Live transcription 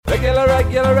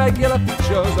regular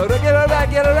features, regular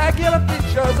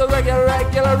features,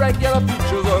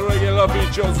 regular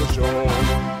features of show.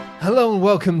 Hello and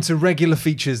welcome to Regular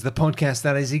Features, the podcast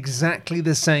that is exactly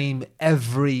the same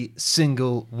every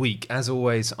single week. As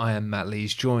always, I am Matt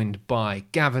Lees, joined by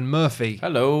Gavin Murphy.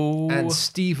 Hello. And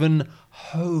Stephen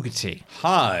Hogarty.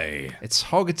 Hi. It's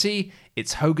Hogarty,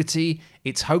 it's Hogarty,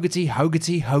 it's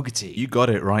Hogarty. You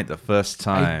got it right the first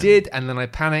time. I did, and then I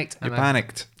panicked. You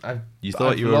panicked. You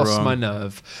thought I've you were lost wrong. my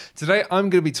nerve. Today,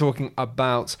 I'm going to be talking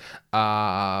about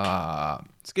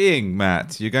Skiing,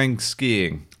 Matt. You're going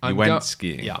skiing. You went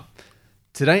skiing. Yeah.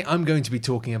 Today, I'm going to be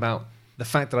talking about the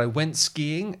fact that I went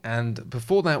skiing, and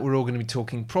before that, we're all going to be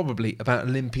talking probably about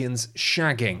Olympians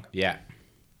shagging. Yeah.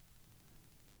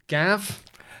 Gav?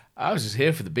 I was just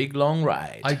here for the big long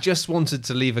ride. I just wanted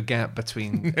to leave a gap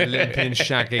between Olympian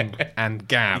shagging and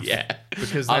Gav. Yeah.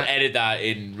 Because I'll edit that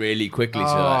in really quickly to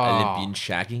Olympian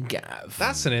shagging Gav.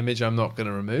 that's an image I'm not going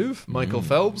to remove. Michael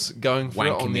Phelps going for it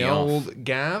Wanking on me the off. old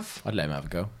Gav. I'd let him have a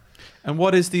go. And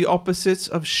what is the opposite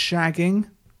of shagging?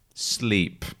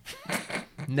 Sleep.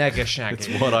 Nega shagging.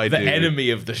 It's what I The do. enemy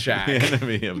of the shag. The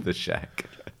enemy of the shag.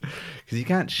 Because you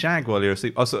can't shag while you're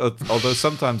asleep. Also, although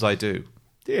sometimes I do.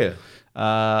 Yeah.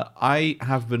 I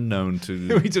have been known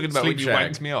to... Are we talking about when Sleep you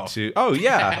shag. wanked me off? Oh,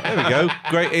 yeah. There we go.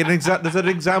 Great. There's an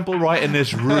example right in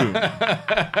this room.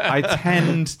 I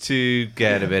tend to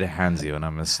get a bit handsy when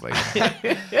I'm asleep.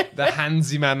 The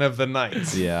handsy man of the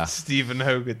night. Yeah. Stephen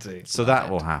Hogarty. So that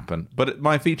will happen. But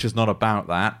my feature's not about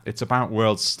that. It's about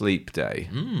World Sleep Day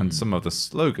and some of the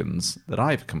slogans that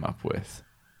I've come up with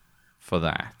for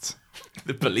that.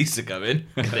 The police are coming.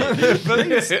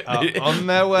 Police are on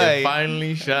their way. They're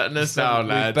finally shutting us down,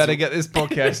 We lads. better get this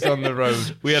podcast on the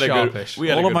road. We had a good- sharpish. we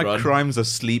had All a of my run. crimes are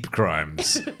sleep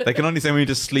crimes. They can only send me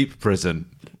to sleep prison,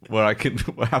 where I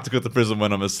have to go to prison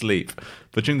when I'm asleep.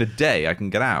 But during the day, I can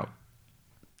get out.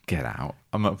 Get out.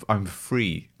 I'm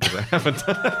free. I haven't.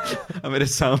 I made it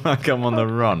sound like I'm on the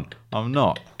run. I'm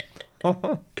not.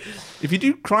 If you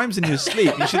do crimes in your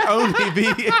sleep, you should only be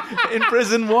in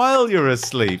prison while you're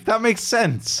asleep. That makes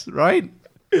sense, right?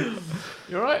 You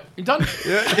all right? You done?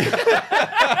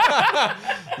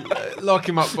 Lock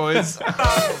him up, boys.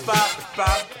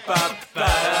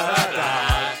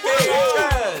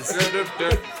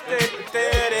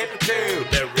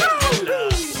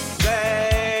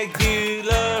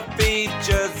 Regular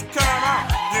features, come on.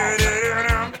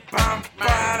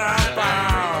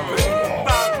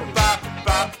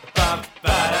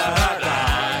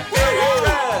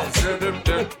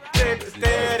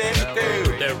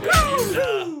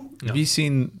 Have you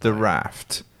seen The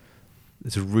Raft?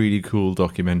 It's a really cool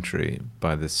documentary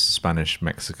by this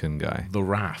Spanish-Mexican guy. The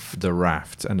Raft. The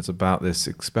Raft. And it's about this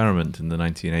experiment in the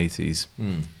 1980s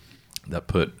that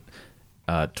put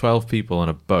 12 people on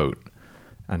a boat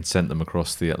and sent them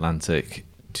across the Atlantic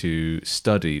to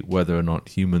study whether or not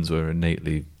humans were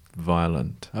innately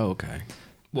violent. Oh, okay.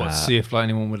 What, see if like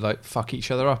anyone would like fuck each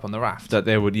other up on the raft? That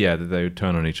they would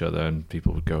turn on each other and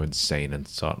people would go insane and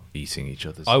start eating each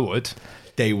other's. I would.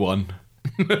 Day one.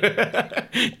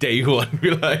 Day one.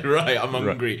 We're like, right, I'm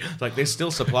hungry. It's like, there's still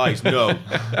supplies. No,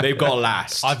 they've got to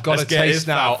last. I've got Let's a get taste this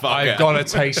now. fat fucker. I've got a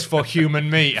taste for human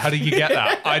meat. How did you get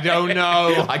that? I don't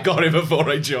know. I got it before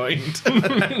I joined.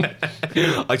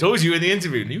 I told you in the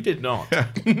interview, and you did not. But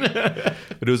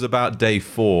it was about day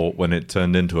 4 when it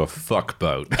turned into a fuck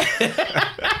boat.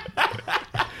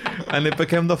 And it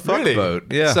became the fuck boat.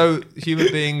 Yeah. So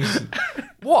human beings...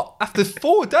 What? After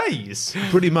 4 days?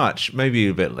 pretty much, maybe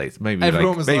a bit late. Maybe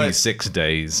Everyone was maybe like- 6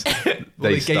 days.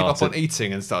 They gave up on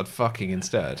eating and started fucking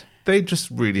instead. They just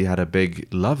really had a big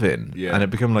love-in. Yeah. And it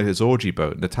became like this orgy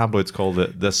boat. The tabloids called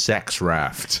it the sex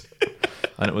raft.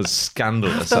 And it was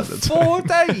scandalous at the time. 4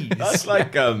 days? That's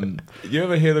like, you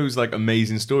ever hear those like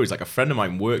amazing stories? Like a friend of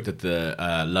mine worked at the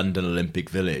London Olympic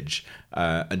Village,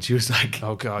 and she was like,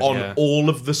 Oh, God, on yeah. all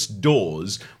of the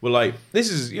doors were like, this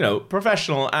is,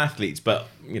 professional athletes, but,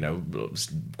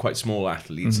 quite small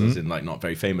athletes, as in like not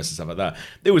very famous and stuff like that.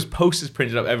 There was posters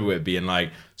printed up everywhere being like,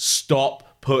 stop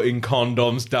putting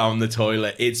condoms down the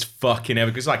toilet. It's fucking ever,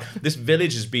 because like this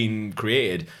village has been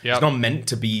created. Yep. It's not meant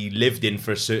to be lived in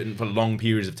for long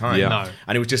periods of time. Yeah. No.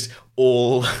 And it was just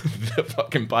all the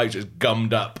fucking pipes just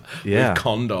gummed up Yeah. with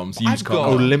condoms, used I've got-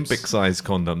 condoms. Olympic-sized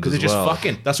condoms Because as they're just well.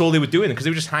 fucking. That's all they were doing. Because they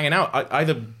were just hanging out,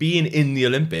 either being in the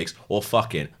Olympics or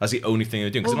fucking. That's the only thing they were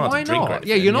doing. Because Well, they're not why allowed to drink. or not?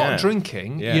 Yeah, anything. you're not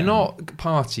drinking, Yeah. you're not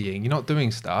partying, you're not doing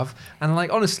stuff. And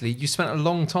like, honestly, you spent a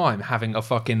long time having a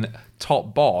fucking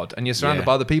top bod and you're surrounded Yeah.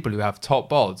 by the people who have top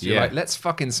bods. You're Yeah. like, let's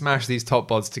fucking smash these top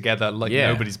bods together like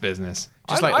Yeah. nobody's business.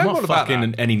 Just like, I'm I'm all not about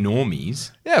fucking that. any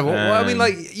normies. Yeah, well, I mean, Um,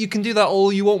 like, you can do that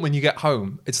all you want when you get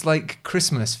home. It's like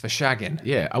Christmas for shagging.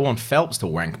 Yeah, I want Phelps to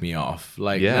wank me off.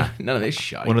 Like, Yeah. none of this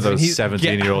shit. One of those he's-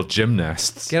 17-year-old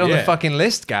gymnasts. Get on the Yeah. fucking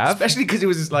list, Gav. Especially because it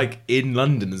was like in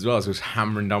London as well, so it was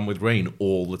hammering down with rain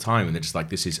all the time, and they're just like,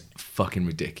 "This is fucking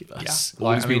ridiculous." Yeah.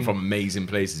 All Like, these I people mean- from amazing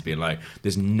places being like,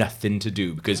 "There's nothing to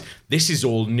do because this is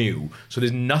all new, so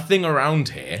there's nothing around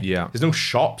here. Yeah. There's no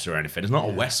shops or anything. There's not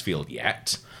a Westfield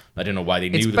yet. I don't know why they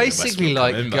knew It's there was a basically Westfield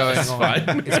like coming, but going that's on.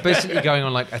 fine. It's basically going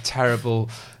on like a terrible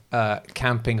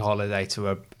camping holiday to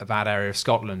a bad area of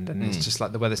Scotland, and it's just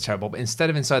like the weather's terrible. But instead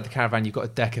of inside the caravan, you've got a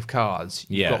deck of cards.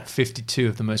 You've Yeah. got 52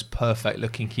 of the most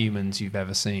perfect-looking humans you've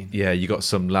ever seen. Yeah, you got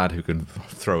some lad who can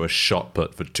throw a shot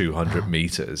put for 200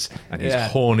 meters, and he's Yeah.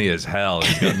 horny as hell.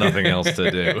 He's got nothing else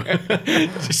to do.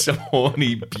 Just some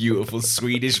horny, beautiful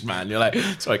Swedish man. You're like,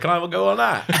 sorry, can I have a go on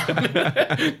that?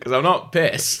 Because I'm not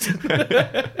pissed.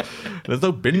 There's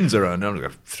no bins around. I'm gonna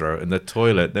throw it in the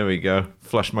toilet. There we go.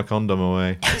 Flush my condom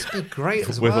away It's been great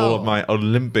as with well. all of my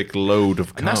Olympic load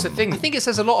of cum. And that's the thing. I think it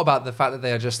says a lot about the fact that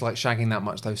they are just like shagging that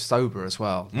much, though sober as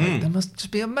well. Like, they must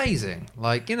just be amazing.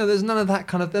 Like, you know, there's none of that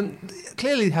kind of them.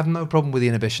 Clearly, have no problem with the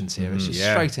inhibitions here. It's just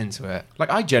Yeah. straight into it.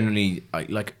 Like I generally, I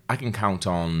can count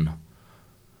on.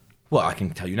 Well, I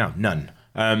can tell you now, none.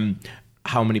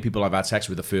 How many people I've had sex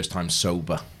with the first time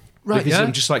sober? Right, Because yeah.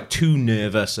 I'm just like too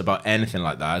nervous about anything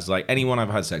like that. It's like anyone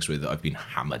I've had sex with, I've been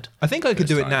hammered. I think I could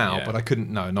do it time, now, yeah. but I couldn't.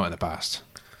 No, not in the past.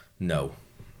 No,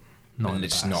 Not and in the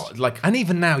it's past. not like. And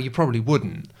even now, you probably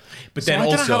wouldn't. But So then I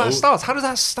don't know also, how that starts. How does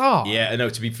that start? yeah, I know.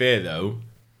 To be fair though,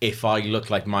 if I look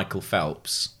like Michael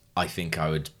Phelps, I think I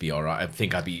would be all right. I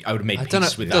think I would have made I peace don't know.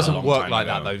 with It that. a doesn't long work time like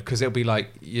ago. that though, because it'll be like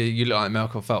you look like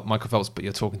Michael Phelps, but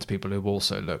you're talking to people who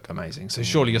also look amazing. So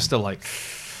surely you're still like,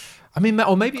 I mean,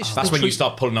 or maybe it's just That's the when you truth-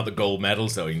 start pulling out the gold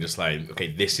medals, though. And you're just like, okay,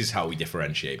 this is how we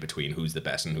differentiate between who's the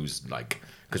best and who's like,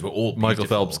 because we're all Michael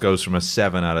beautiful. Phelps goes from a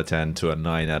 7 out of 10 to a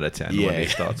 9 out of 10 when Yeah. he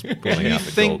starts pulling out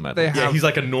the think gold medal. they Yeah, have- he's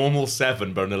like a normal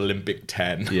 7, but an Olympic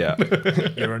 10. Yeah.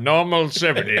 You're a normal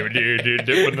 70, but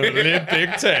an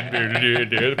Olympic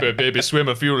 10. But baby, swim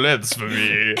a few lengths for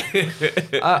me.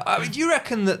 I mean, do you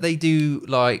reckon that they do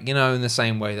like, you know, in the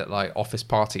same way that like office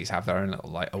parties have their own little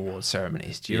like award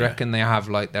ceremonies? Do you Yeah. reckon they have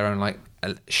like their own like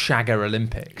Shagger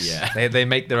Olympics? Yeah. they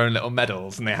make their own little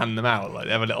medals and they hand them out. Like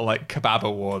they have a little like kebab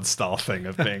award style thing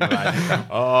of being like,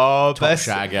 oh, best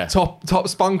shagger. top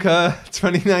spunker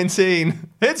 2019.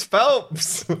 It's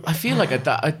Phelps. I feel like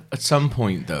at some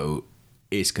point, though,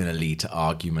 it's going to lead to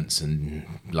arguments and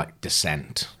like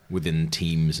dissent within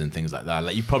teams and things like that.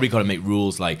 Like you've probably got to make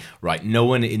rules like, right, no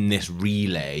one in this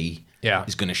relay Yeah.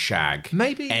 is going to shag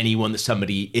Maybe- anyone that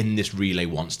somebody in this relay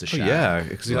wants to shag. Yeah,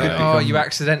 because it Right. could Oh, become- you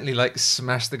accidentally like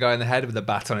smashed the guy in the head with a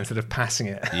baton instead of passing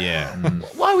it. Yeah.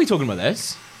 Why are we talking about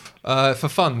this? For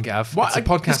fun, Gav. Why, It's a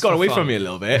podcast. It's got for away fun. from me a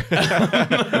little bit.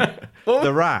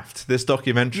 The Raft, this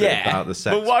documentary about the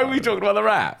sex. But why are we part. talking about the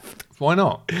raft? Why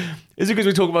not? Is it because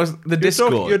we talk about the You're,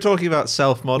 Discord? you're talking about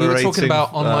self-moderating. We were talking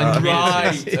about online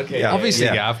communities. Right. Okay. Yeah. Obviously,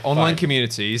 Yeah. Gav, online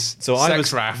communities, So I sex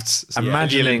was rafts, the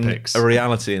imagining Olympics. a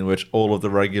reality in which all of the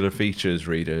regular features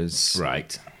readers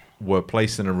Right. were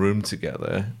placed in a room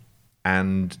together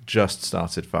and just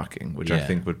started fucking, which I Yeah.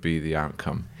 think would be the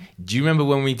outcome. Do you remember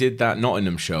when we did that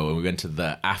Nottingham show and we went to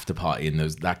the after party in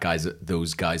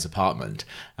those guys' apartment,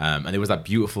 and there was that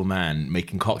beautiful man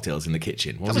making cocktails in the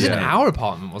kitchen? What That was in Yeah. our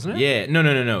apartment, wasn't it? Yeah,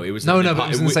 no. It was No, but it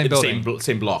was in the same building.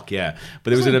 same block. Yeah,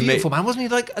 but there was Wasn't an he beautiful man, wasn't he?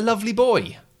 Like a lovely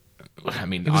boy. I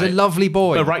mean, He was a lovely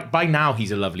boy. But right by now, he's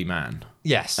a lovely man.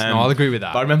 Yes, no, I'll agree with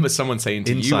that. But I remember someone saying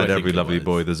to you, I Inside think every it lovely was,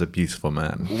 boy, there's a beautiful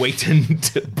man. waiting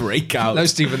to break out. No,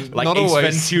 Stephen, like not Ace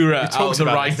always. Ventura We out talked of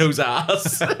the about this. rhino's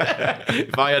ass.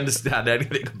 If I understand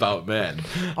anything about men,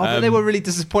 But they were really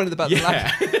disappointed about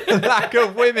yeah. the lack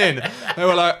of women. They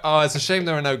were like, "Oh, it's a shame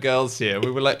there are no girls here." We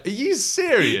were like, "Are you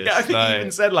serious?" Yeah, I think he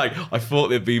even said like, I thought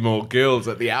there'd be more girls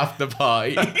at the after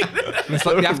party. It's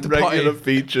like the after Regular party.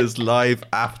 features live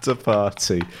after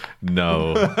party.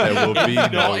 No, there will be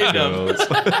no enough. girls.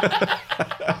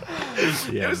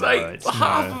 It was like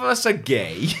half of us are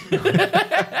gay.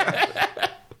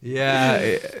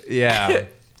 Yeah.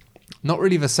 Not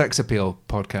really the sex appeal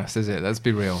podcast, is it? Let's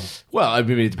be real. Well, I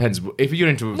mean, it depends. If you're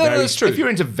into that's true. if you're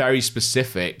into very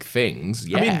specific things,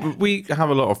 yeah. I mean, we have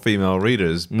a lot of female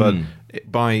readers, but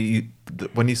by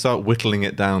when you start whittling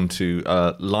it down to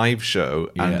a live show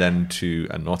Yeah. and then to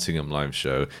a Nottingham live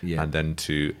show Yeah. and then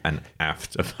to an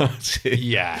after party,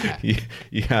 Yeah.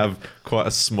 you have quite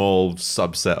a small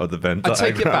subset of the Venn I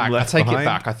take it diagram back. I left take it behind.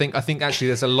 back. I think actually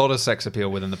there's a lot of sex appeal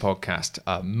within the podcast,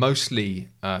 mostly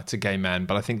to gay men,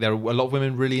 but I think there are a lot of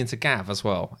women really into Gav as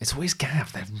well. It's always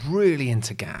Gav. They're really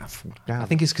into Gav. I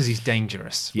think it's because he's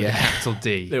dangerous. With a capital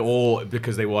D. They're all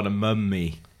because they want to mum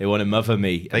me. They want to mother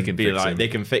me. They can be fix like, him. they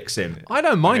can fix him. I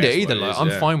don't mind That's it either. what it Like, is, I'm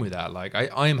yeah. fine with that. Like,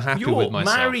 I am happy You're with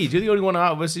myself. married. You're the only one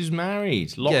out of us who's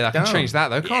married. Locked Yeah, I can down. change that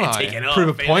though, can't Yeah, I? take it off, Prove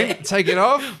a baby. point. Take it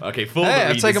off. Okay, for Hey, the I've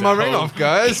readers taken my at ring home, off,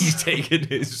 guys. He's taken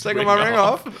his Taking my ring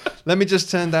off. Let me just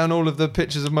turn down all of the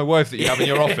pictures of my wife that you have in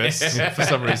your office for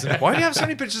some reason. Why do you have so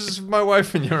many pictures of my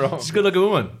wife in your office? She's a good-looking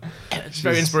woman. She's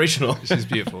very inspirational. She's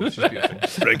beautiful. She's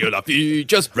beautiful. Regular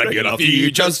features, regular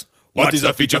features. What is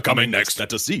the feature coming next?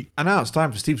 Let us see. And now it's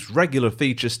time for Steve's regular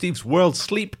feature, Steve's World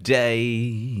Sleep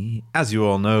Day. As you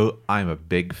all know, I'm a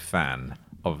big fan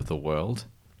of the world,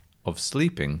 of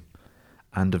sleeping,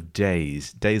 and of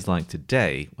days. Days like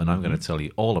today, when I'm going to tell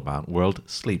you all about World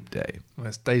Sleep Day. Well,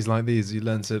 it's days like these you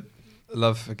learn to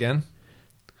love again.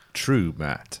 True,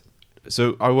 Matt.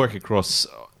 So I work across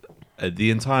the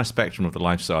entire spectrum of the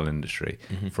lifestyle industry,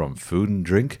 from food and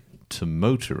drink to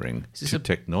motoring to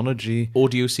technology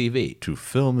Audio CV. to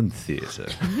film and theatre.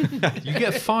 You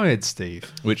get fired,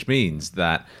 Steve. Which means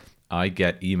that I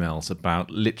get emails about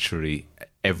literally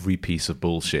every piece of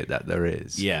bullshit that there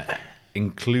is. Yeah.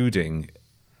 Including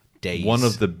Days. one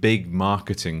of the big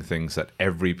marketing things that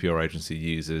every PR agency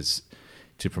uses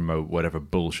to promote whatever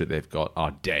bullshit they've got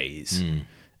are days.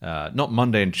 Not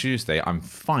Monday and Tuesday. I'm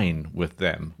fine with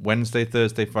them. Wednesday,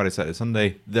 Thursday, Friday, Saturday,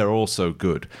 Sunday, they're also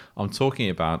good. I'm talking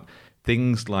about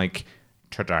things like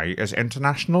today is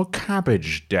International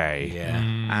Cabbage Day. Yeah.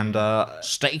 And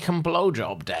Steak and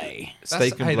blowjob day.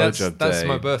 steak and that's blowjob day.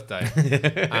 my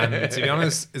birthday. And to be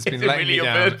honest, it's been Is it letting really me your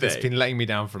down. birthday? It's been letting me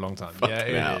down for a long time. Yeah,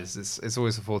 hell. it is. It's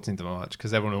always the 14th of March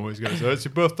because everyone always goes, "Oh, it's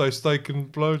your birthday, steak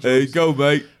and blowjob." There you go,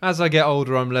 mate. As I get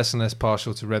older, I'm less and less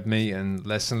partial to red meat and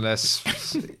less.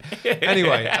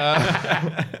 Anyway,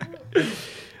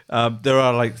 There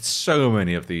are like so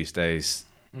many of these days.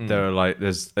 There are like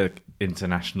there's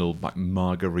International like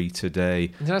Margarita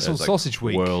Day, International There's, like, Sausage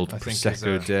Week, World I think, is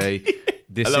Prosecco a- Day.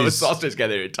 This I love a is sausage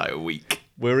together an entire week.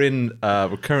 we're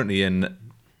currently in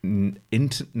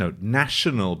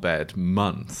National Bed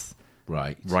Month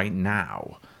Right. right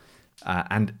now,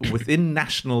 and within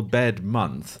National Bed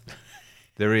Month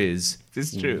there is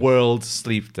This is true. World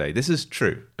Sleep Day. This is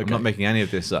true. I'm not making any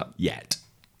of this up. Yet.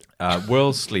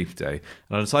 World Sleep Day,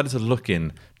 and I decided to look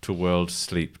in to World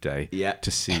Sleep Day Yeah.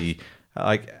 to see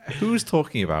like who's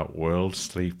talking about World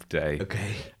Sleep Day.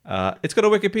 Okay. It's got a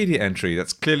Wikipedia entry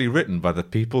that's clearly written by the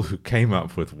people who came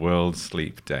up with World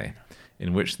Sleep Day,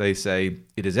 in which they say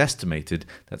it is estimated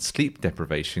that sleep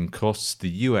deprivation costs the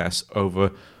US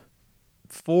over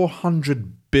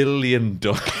 $400 billion.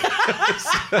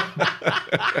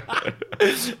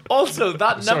 Also,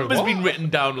 that Sorry, number's what? been written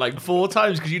down like 4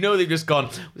 times because you know they've just gone,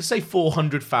 let's say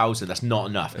 400,000. That's not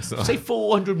enough. Say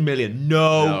 400 million.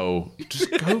 No. No,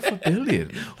 just go for billion.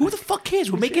 Who the fuck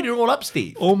cares? We're making it all up,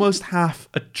 Steve. Almost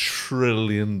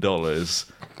 $500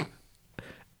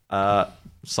 billion.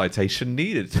 Citation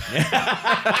needed.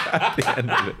 At the end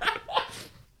of it.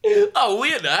 Oh,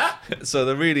 weird that. So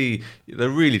they're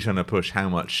really trying to push how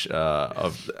much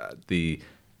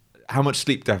how much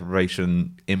sleep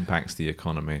deprivation impacts the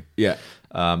economy. Yeah.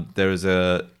 There is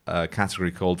a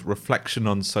category called reflection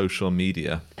on social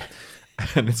media,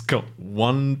 and it's got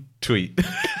one tweet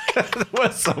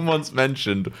where someone's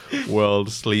mentioned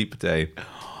World Sleep Day.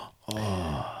 In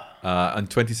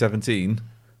 2017,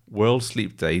 World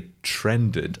Sleep Day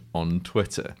trended on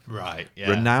Twitter. right, yeah.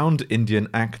 Renowned Indian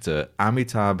actor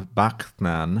Amitabh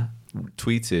Bachchan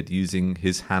tweeted using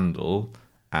his handle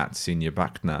 @Senior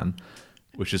Bachchan,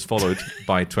 which is followed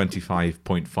by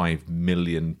 25.5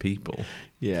 million people.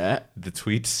 Yeah. The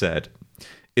tweet said,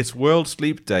 "It's World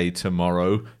Sleep Day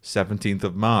tomorrow, 17th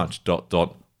of March, ...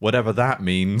 whatever that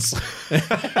means."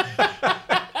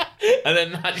 And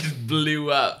then that just blew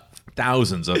up.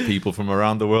 Thousands of people from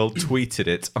around the world tweeted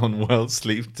it on World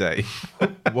Sleep Day.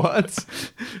 What?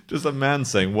 Just a man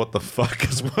saying, "What the fuck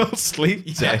is World Sleep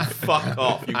Day?" Yeah, fuck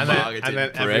off, you And marketing then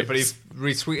pricks. everybody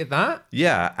retweeted that?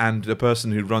 Yeah, and the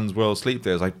person who runs World Sleep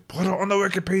Day is like, "Put it on the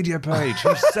Wikipedia page.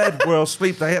 He said World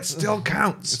Sleep Day. It still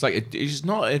counts." It's like, it's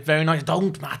not very nice.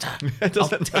 Don't matter. I'll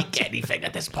take anything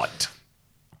at this point.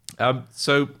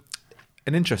 So,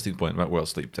 an interesting point about World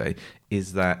Sleep Day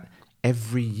is that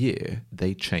every year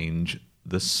they change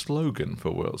the slogan for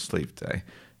World Sleep Day.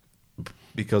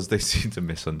 because they seem to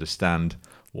misunderstand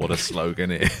what a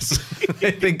slogan is.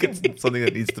 They think it's something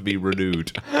that needs to be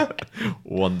renewed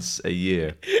once a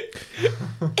year.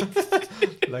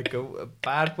 Like a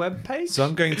bad web page. So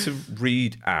I'm going to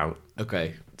read out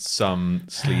Okay. some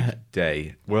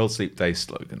World Sleep Day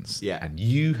slogans. Yeah. And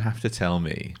you have to tell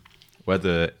me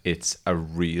whether it's a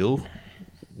real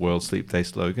World Sleep Day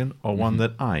slogan or one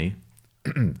that I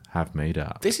have made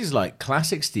up. This is like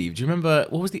classic Steve. Do you remember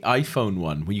what was the iPhone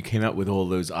one when you came out with all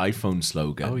those iPhone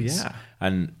slogans? Oh, yeah.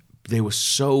 And they were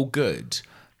so good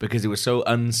because they were so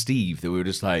un-Steve that we were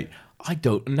just like, I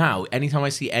don't now. Anytime I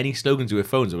see any slogans with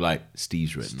phones, I'm like,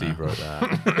 Steve's written Steve that. wrote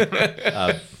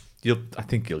that. I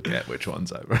think you'll get which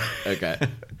ones I wrote. Okay.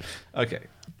 Okay.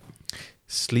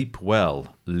 Sleep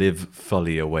well, live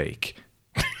fully awake.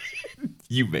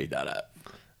 You made that up.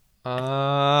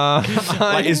 Like,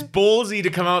 Like, it's ballsy to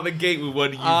come out the gate with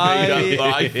one you made up,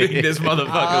 but I think this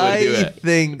motherfucker would do I it.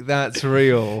 think that's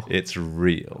real. It's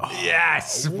real.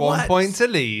 Yes, 1 What? point to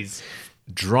Lee's.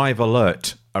 Drive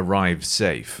alert, arrive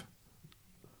safe.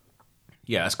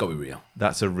 Yeah, that's got to be real.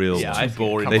 That's a real Yeah, one. it's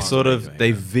boring. They Come on, sort of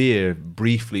really. they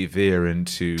briefly veer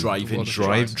into Driving.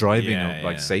 driving Yeah,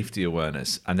 like yeah. safety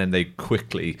awareness, and then they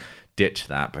quickly ditch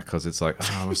that because it's like,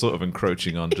 oh, we're sort of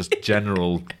encroaching on just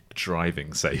general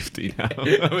driving safety now.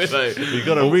 We're like, We've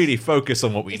got to really focus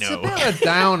on what we It's know. a bit of a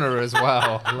downer as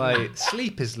well. Like,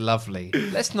 sleep is lovely.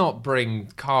 Let's not bring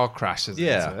car crashes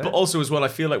Yeah, into it. But also as well, I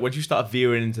feel like once you start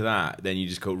veering into that, then you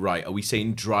just go, right, are we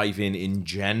saying driving in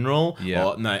general? Yeah.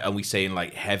 Or no, are we saying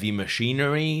like heavy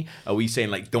machinery? Are we saying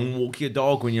like don't walk your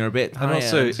dog when you're a bit And tired?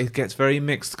 also, it gets very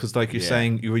mixed because, like you're Yeah.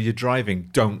 saying, when you're driving,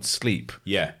 don't sleep.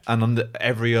 Yeah. And in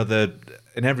every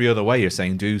other way, you're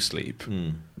saying do sleep,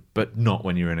 but not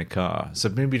when you're in a car. So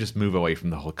maybe just move away from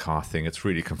the whole car thing. It's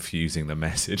really confusing the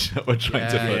message that we're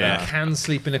trying to put You out. can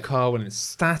sleep in a car when it's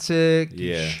static.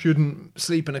 Yeah. You shouldn't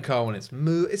sleep in a car when it's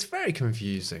It's very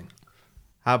confusing.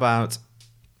 How about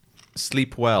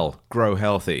sleep well, grow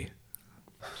healthy,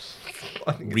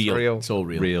 I think real. it's real. It's all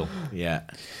real. real, Yeah.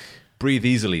 breathe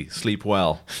easily, sleep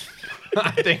well.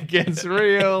 I think it's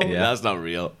real. Yeah. That's not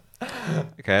real.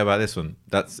 Okay, how about this one?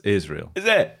 That is real. Is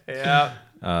it? Yeah.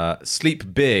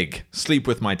 Sleep big, sleep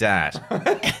with my dad.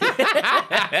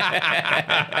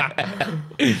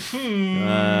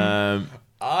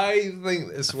 I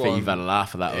think this I think you've had one a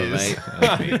laugh at that one,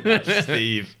 mate.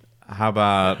 Steve. How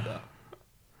about?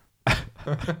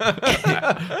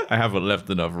 I haven't left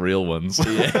enough real ones.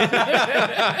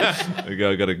 I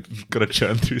gotta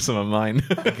churn through some of mine.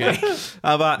 Okay.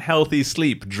 How about healthy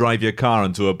sleep? Drive your car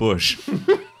into a bush.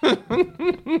 I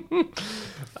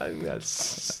think that's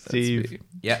Steve.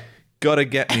 Yeah. Gotta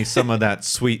get me some of that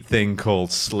sweet thing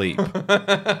called sleep.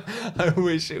 I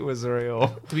wish it was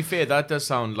real. To be fair, that does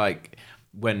sound like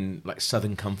when like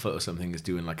Southern Comfort or something is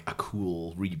doing like a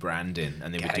cool rebranding,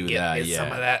 and they would do that. Yeah.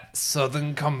 Some of that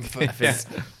Southern comfort. Do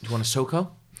you want a SoCo?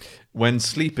 When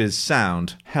sleep is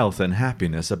sound, health and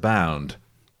happiness abound.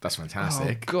 That's Oh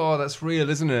fantastic. God, that's real,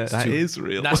 isn't it? That is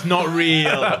real. That's not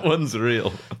real. That one's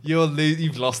real.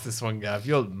 You've lost this one, Gav.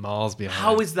 You're miles behind.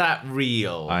 How is that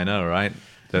real? I know, right?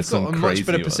 There's You've got some a crazy much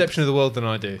better ones. perception of the world than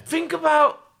I do. Think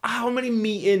about how many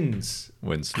meetings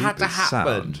When sleep had to is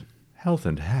happen. sound, health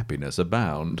and happiness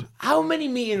abound. How many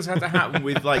meetings had to happen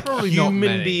with like Probably not human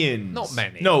many. beings? Not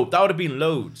many. No, that would have been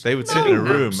loads. They would sit in a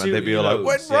room and they'd be all like, absolutely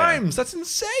 "When loads, yeah. rhymes? That's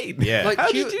insane!" Yeah. Like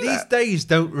How do you do these that? days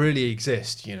don't really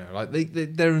exist. You know, like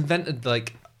they're invented.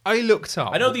 Like I looked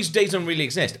up. I know these days don't really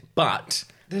exist, but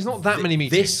there's not that many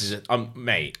meetings. this is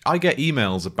mate. I get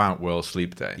emails about World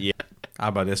Sleep Day. Yeah. How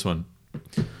about this one?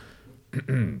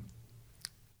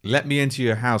 Let me into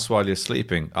your house while you're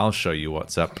sleeping. I'll show you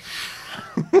what's up.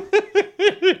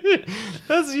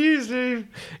 That's you, Steve.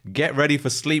 Get ready for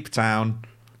Sleep Town.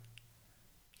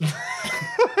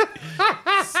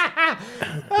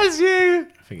 That's you.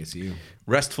 I think it's you.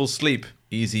 Restful sleep,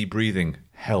 easy breathing,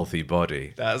 healthy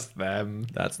body. That's them.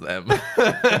 That's them.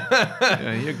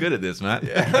 Yeah, you're good at this, Matt.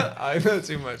 I know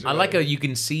too much. I like how you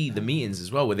can see the meetings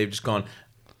as well, where they've just gone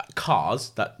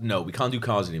cars. No, we can't do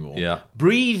cars anymore. Yeah.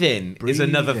 Breathing is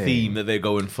another Breathing. theme that they're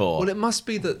going for. Well, it must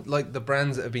be that like the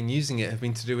brands that have been using it have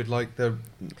been to do with like the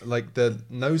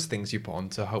nose things you put on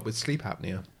to help with sleep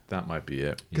apnea. That might be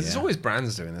it. Because there's always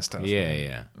brands doing this stuff.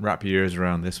 yeah. Wrap your ears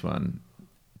around this one.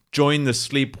 Join the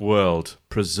sleep world.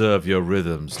 Preserve your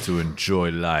rhythms to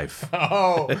enjoy life.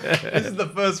 Oh, this is the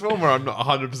first one where I'm not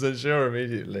 100% sure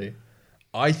immediately.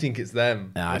 I think it's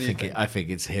them. I What do you think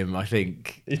it's him. I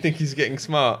think You think he's getting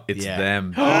smart? It's Yeah.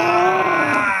 them.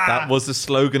 That was the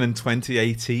slogan in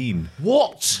 2018.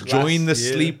 what? Join the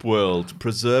year. sleep world.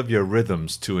 Preserve your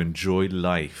rhythms to enjoy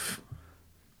life.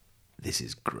 This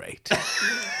is great.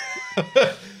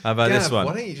 How about this Gav, one?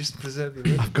 why don't you just preserve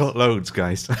your I've got loads,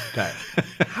 guys.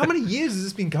 How many years has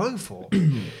this been going for?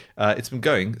 It's been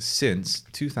going since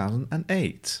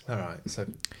 2008. All right, so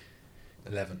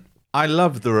 11. I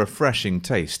love the refreshing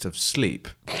taste of sleep.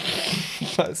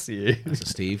 That's you. So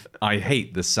Steve. I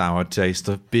hate the sour taste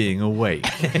of being awake.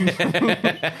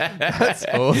 That's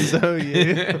also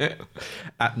you.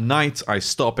 At night, I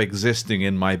stop existing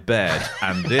in my bed,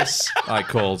 and this I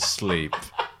call sleep.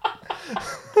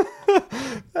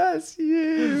 That's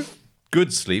you.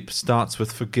 Good sleep starts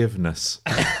with forgiveness.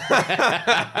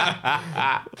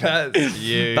 That's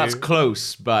you. That's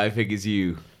close, but I think it's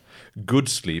you. Good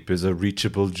sleep is a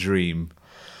reachable dream.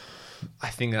 I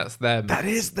think that's them. That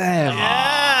is them.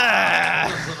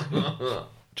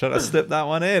 Try to slip that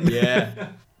one in.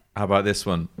 Yeah. How about this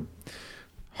one?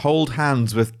 Hold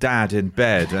hands with dad in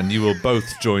bed and you will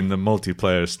both join the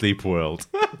multiplayer sleep world.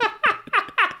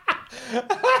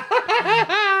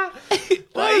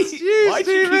 Why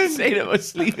do you keep saying about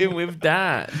sleeping with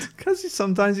dad? Because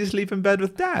sometimes you sleep in bed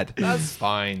with dad. That's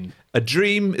fine. A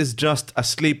dream is just a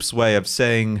sleep's way of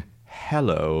saying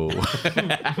hello.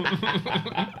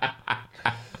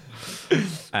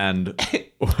 And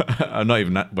I'm not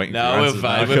even waiting for No, your we're answers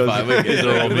fine. now, We're fine. We're these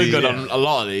are all good. me. We're good on a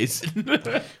lot of these.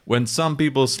 When some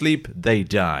people sleep, they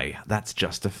die. That's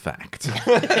just a fact.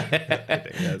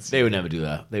 They would never do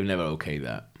that. They would never okay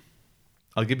that.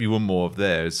 I'll give you one more of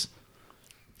theirs.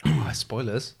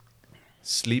 Spoilers.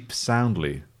 Sleep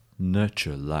soundly,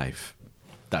 nurture life.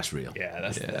 That's real. Yeah,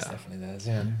 that's definitely theirs.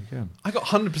 Yeah. Yeah, I got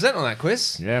 100% on that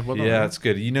quiz. Yeah, well done. yeah, that's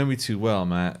good. You know me too well,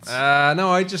 Matt. No,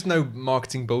 I just know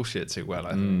marketing bullshit too well.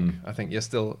 I think you're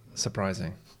still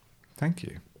surprising. Thank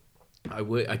you.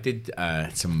 I did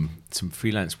some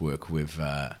freelance work with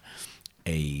a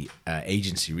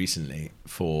agency recently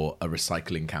for a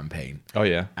recycling campaign. Oh,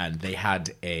 yeah. And they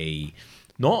had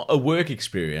not a work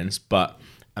experience, but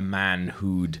a man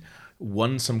who'd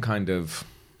won some kind of,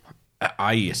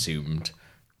 I assumed,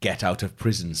 get out of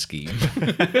prison scheme.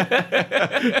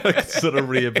 Sort of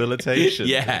rehabilitation.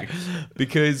 Yeah,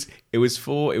 because it was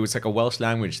like a Welsh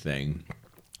language thing,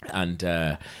 and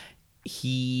it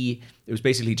was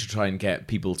basically to try and get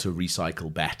people to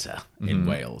recycle better in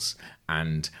Wales,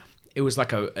 and it was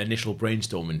like a initial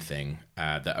brainstorming thing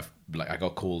that I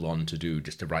got called on to do,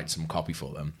 just to write some copy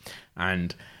for them,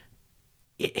 and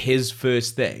his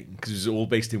first thing, because it was all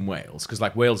based in Wales, because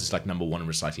like Wales is like number one in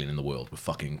recycling in the world. We're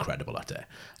fucking incredible at it,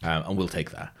 and we'll take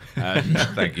that.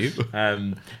 Thank you.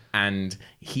 And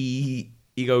he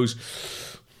goes,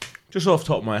 just off the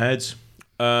top of my head,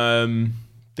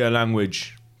 their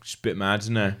language is a bit mad,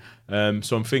 isn't it?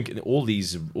 So I'm thinking all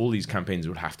these campaigns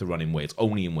would have to run in Wales,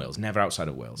 only in Wales, never outside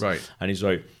of Wales. Right. And he's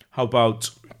like, how about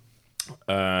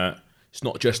it's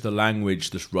not just the language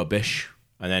that's rubbish,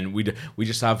 and then we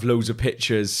just have loads of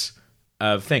pictures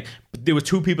of thing. But there were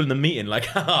two people in the meeting like,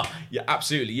 yeah,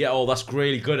 absolutely, yeah, oh, that's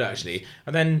really good actually.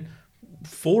 And then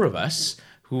four of us,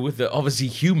 who were obviously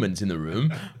humans in the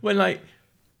room, were like,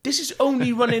 this is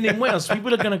only running in Wales.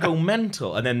 People are going to go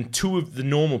mental. And then two of the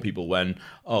normal people went,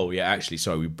 oh, yeah, actually,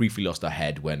 sorry, we briefly lost our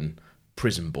head when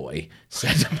Prison Boy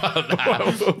said about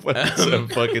that. Some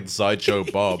fucking sideshow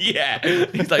Bob. Yeah.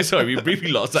 He's like, sorry, we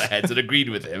briefly lost our heads and agreed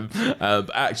with him. But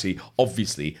actually,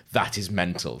 obviously, that is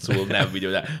mental. So we'll never be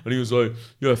doing that. And he was like,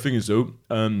 yeah, the thing is, though,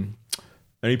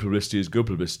 any publicity is good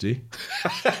publicity.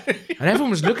 And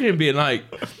everyone was looking at him being like,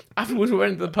 afterwards we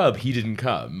went to the pub, he didn't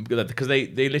come because they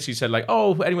literally said like,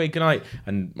 oh, anyway, good night.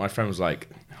 And my friend was like,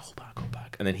 hold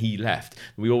back. And then he left.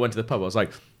 And we all went to the pub. I was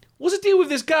like, what's the deal with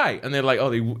this guy? And they're like,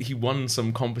 oh, he won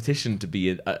some competition to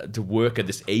be to work at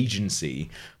this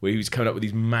agency where he was coming up with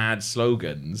these mad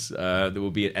slogans that will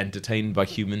be entertained by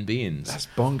human beings. That's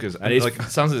bonkers. And it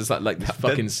sounds like this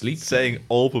fucking sleep. Saying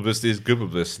all publicity is good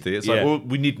publicity. It's like, Yeah. well,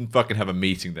 we needn't fucking have a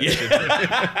meeting then.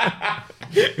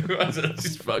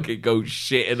 Just fucking go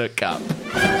shit in a cup.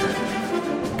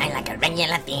 I like a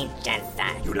regular feature,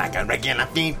 sir. You like a regular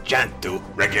feature too.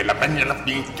 Regular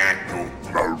feature too.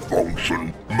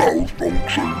 Malfunction.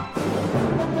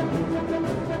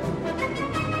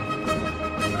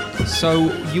 So,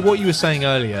 what you were saying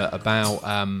earlier about,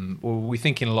 we're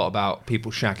thinking a lot about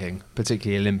people shagging,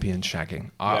 particularly Olympians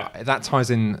shagging. That ties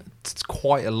in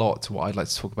quite a lot to what I'd like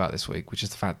to talk about this week, which is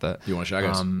the fact that You wanna shag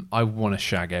us? I want to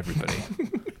shag everybody.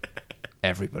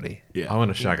 Everybody. Yeah. I want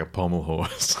to shag a pommel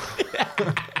horse.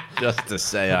 Just to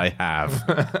say I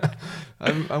have.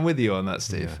 I'm with you on that,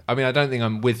 Steve. Yeah. I mean, I don't think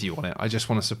I'm with you on it. I just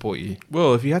want to support you.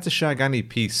 Well, if you had to shag any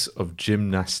piece of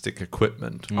gymnastic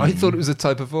equipment. I thought it was a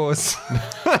type of horse.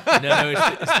 No, it's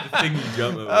the thing you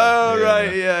jump over. Oh,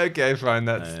 right. Yeah, okay, fine.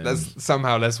 That's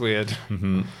somehow less weird.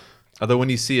 Although when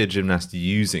you see a gymnast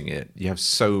using it, you have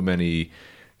so many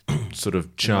sort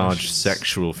of charged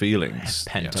sexual feelings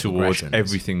Pent-up towards aggressions.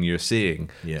 everything you're seeing.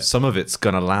 Yeah. Some of it's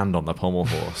going to land on the pommel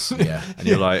horse. Yeah. And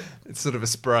you're like, It's sort of a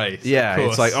spray. yeah, Of it's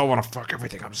course. like, I want to fuck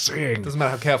everything I'm seeing. Doesn't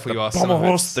matter how careful you are. some Pommel of it-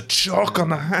 horse, the chalk on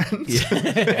the hands.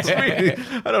 It's really,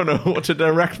 I don't know what to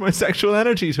direct my sexual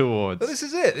energy towards. But this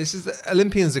is it. This is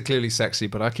Olympians are clearly sexy,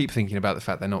 but I keep thinking about the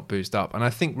fact they're not boozed up, and I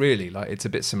think really like it's a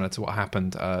bit similar to what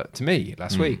happened to me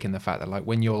last week in the fact that like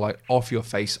when you're like off your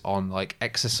face on like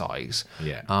exercise,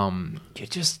 Yeah. you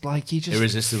just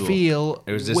Irresistible. feel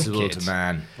Irresistible wicked. to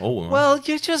man. Oh, Well,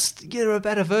 you're a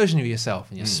better version of yourself,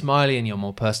 and you're smiley, and you're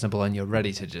more personable, and you're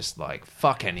ready to just like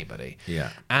fuck anybody.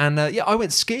 Yeah. And I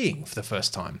went skiing for the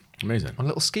first time. amazing. On a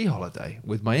little ski holiday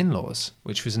with my in-laws,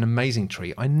 which was an amazing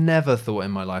treat. I never thought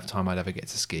in my lifetime I'd ever get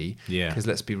to ski. Yeah. Because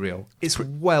let's be real, it's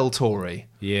well Tory.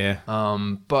 Yeah.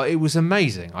 But it was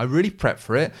amazing. I really prepped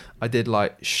for it. I did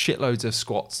like shitloads of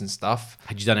squats and stuff.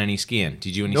 Had you done any skiing?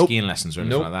 Did you do any Nope. skiing lessons or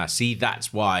anything Nope. like that? See,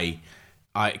 that's why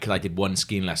because I did one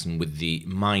skiing lesson with the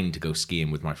mind to go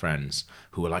skiing with my friends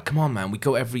who were like, "Come on, man, they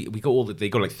go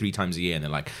like 3 times a year," and they're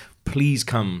like, "Please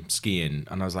come skiing."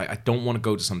 And I was like, "I don't want to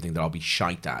go to something that I'll be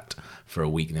shite at for a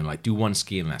week." And they're like, "Do one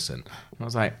skiing lesson." And I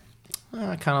was like,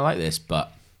 I kind of like this,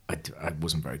 but I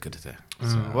wasn't very good at it.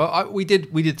 So, Well, we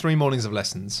did 3 mornings of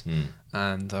lessons,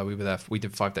 and we were there. We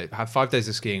did 5 days. Had 5 days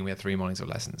of skiing. We had 3 mornings of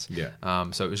lessons. Yeah.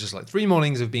 So it was just like 3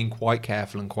 mornings of being quite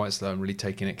careful and quite slow and really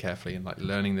taking it carefully and like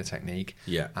learning the technique.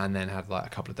 Yeah. And then had like a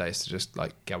couple of days to just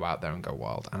like go out there and go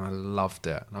wild. And I loved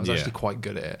it. And I was Yeah. actually quite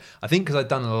good at it. I think because I'd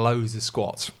done loads of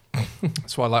squats.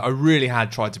 That's why I really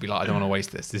had tried to be like, I don't want to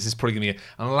waste this. This is probably going to be it.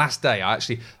 And the last day, I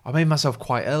made myself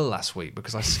quite ill last week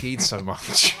because I skied so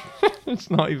much. It's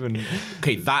not even...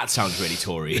 okay, that sounds really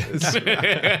Tory.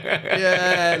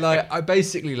 Yeah, like I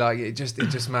basically like it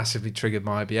just massively triggered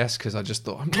my IBS because I just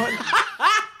thought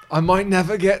I might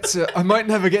never get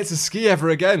to ski ever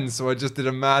again. So I just did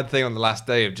a mad thing on the last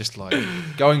day of just like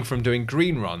going from doing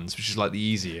green runs, which is like the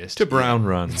easiest, To brown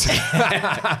runs. No,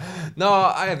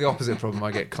 I have the opposite problem.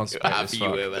 I get constipated as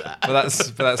fuck.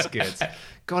 But that's good.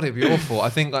 God, it'd be awful. I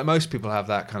think like most people have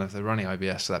that kind of the running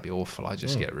IBS, so that'd be awful. I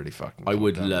just get really fucking. I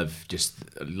would pumped up. love just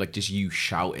you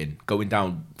shouting, going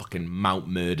down fucking Mount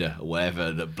Murder or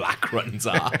wherever the black runs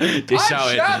are. Just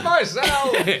shouting, Shot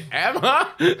myself.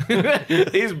 Emma,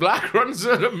 these black runs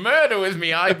are the murder with me,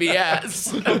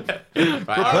 IBS.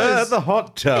 Prepare the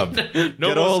hot tub. Get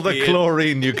more all the skiing.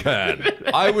 chlorine you can.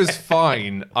 I was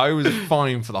fine. I was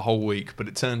fine for the whole week, but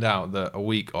it turned out that a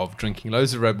week of drinking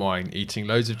loads of red wine, eating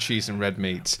loads of cheese and red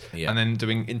meat, Yeah. and then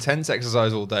doing intense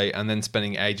exercise all day, and then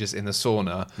spending ages in the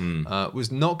sauna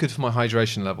was not good for my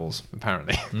hydration levels,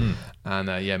 apparently. And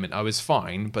I mean, I was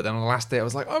fine, but then on the last day, I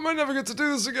was like, I might never get to do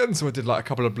this again. So I did like a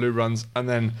couple of blue runs, and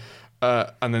then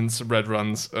some red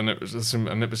runs, and it was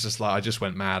just like I just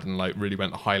went mad and like really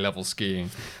went high level skiing,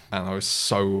 and I was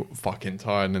so fucking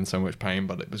tired and in so much pain,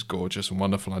 but it was gorgeous and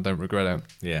wonderful. And I don't regret it.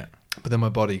 Yeah. But then my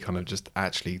body kind of just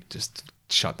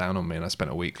shut down on me, and I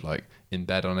spent a week like in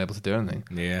bed, unable to do anything.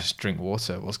 Yeah. Just drink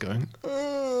water. What's going?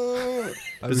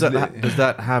 Does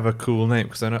that have a cool name?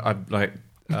 Because I know I like.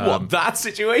 What, that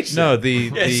situation? No,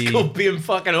 Yeah, it's called being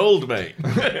fucking old, mate.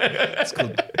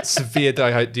 Severe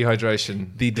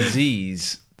dehydration. the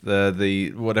disease,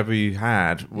 the whatever you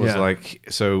had was Yeah. like.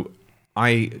 So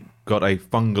I got a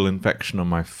fungal infection on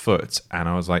my foot, and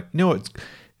I was like, it's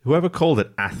whoever called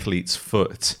it athlete's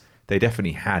foot. They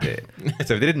definitely had it.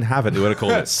 So if they didn't have it, they would have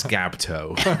called it scab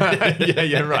toe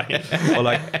Yeah, right. or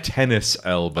like tennis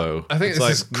elbow. I think It's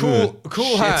this is cool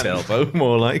shit hand. elbow,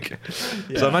 more like.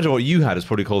 So I imagine what you had is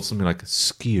probably called something like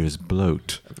skier's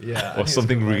bloat. Yeah, I think Or it's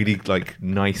something really like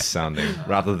nice sounding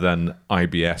rather than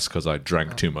IBS because I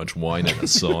drank too much wine in a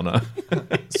sauna.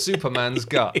 Superman's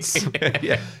guts.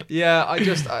 Yeah.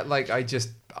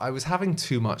 I was having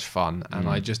too much fun, and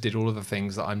I just did all of the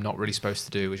things that I'm not really supposed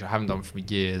to do, which I haven't done for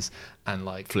years. And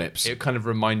like Flips. it kind of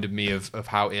reminded me of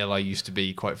how ill I used to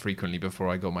be quite frequently before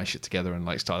I got my shit together and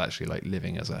like started actually like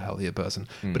living as a healthier person.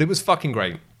 But it was fucking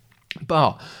great.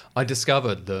 But I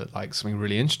discovered that like something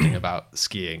really interesting about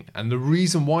skiing, and the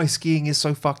reason why skiing is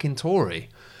so fucking Tory,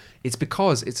 it's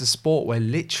because it's a sport where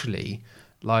literally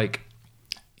like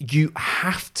you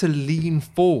have to lean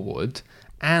forward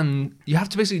and you have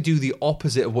to basically do the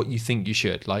opposite of what you think you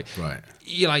should. Like, Right.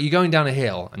 you're going down a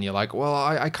hill and you're like, well,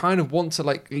 I kind of want to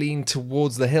like lean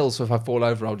towards the hill. So if I fall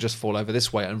over, I'll just fall over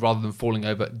this way, and rather than falling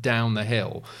over down the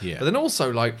hill. Yeah. But then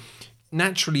also like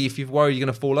naturally, if you're worried you're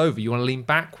going to fall over, you want to lean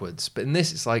backwards. But in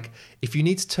this, it's like if you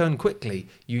need to turn quickly,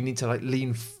 you need to like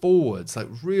lean forwards, like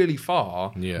really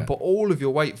far, Yeah. put all of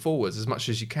your weight forwards as much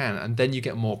as you can, and then you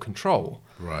get more control.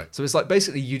 Right. So it's like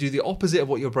basically you do the opposite of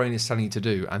what your brain is telling you to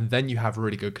do, and then you have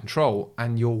really good control,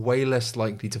 and you're way less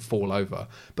likely to fall over.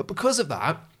 But because of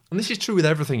that, and this is true with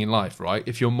everything in life, right?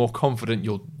 If you're more confident,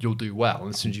 you'll do well,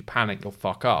 and as soon as you panic, you'll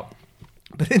fuck up.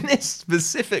 But in this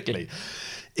specifically,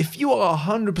 if you are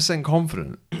 100%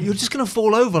 confident, you're just going to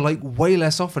fall over like way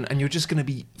less often, and you're just going to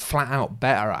be flat out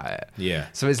better at it. Yeah.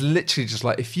 So it's literally just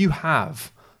like if you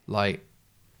have like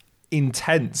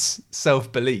intense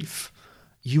self-belief,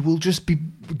 you will just be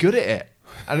good at it.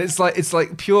 And it's like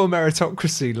pure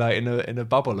meritocracy, like in a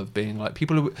bubble of being like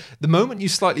people who, the moment you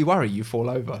slightly worry, you fall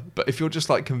over. But if you're just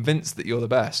like convinced that you're the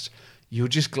best, you'll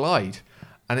just glide.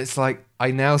 And it's like,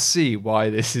 I now see why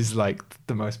this is like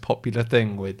the most popular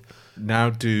thing with. Now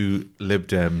do Lib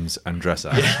Dems and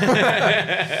dressage.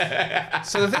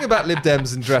 So the thing about Lib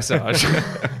Dems and dressage,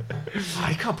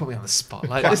 you can't put me on the spot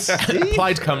like this.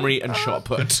 Plaid Cymru and shot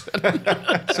put.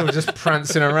 Sort of just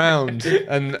prancing around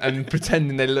and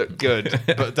pretending they look good,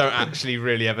 but don't actually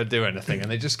really ever do anything, and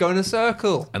they just go in a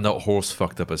circle. And that horse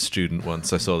fucked up a student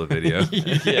once. I saw the video.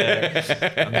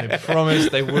 Yeah, and they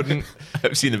promised they wouldn't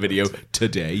I've seen the video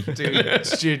today. do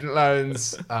student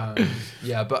loans.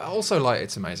 Yeah, but also like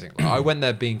it's amazing. Like, I went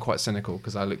there being quite cynical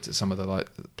because I looked at some of the like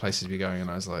places we're going,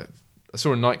 and I was like, I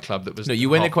saw a nightclub that was. No, you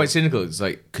went there quite cynical. It's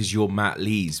like, because you're Matt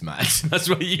Lees, Matt. That's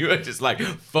why you were just like,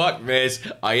 fuck this.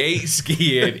 I hate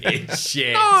skiing. It's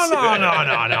shit. No. I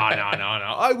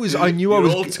knew I You're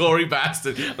was. all Tory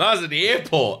bastard. And I was at the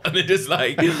airport, and they're just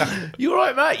like, you all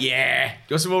right, Matt? Yeah.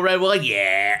 You want some more red wine?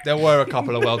 Yeah. There were a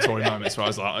couple of well-Tory moments where I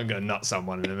was like, I'm going to nut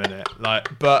someone in a minute.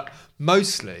 Like, but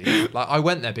mostly, like, I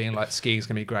went there being like, skiing's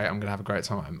going to be great. I'm going to have a great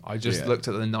time. I just looked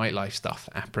at the nightlife stuff,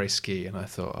 après ski, and I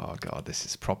thought, oh god, this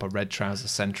is proper red trouser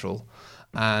central.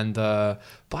 And but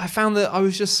I found that I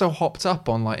was just so hopped up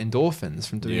on like endorphins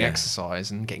from doing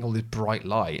exercise and getting all this bright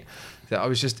light that I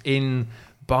was just in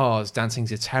bars dancing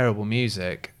to terrible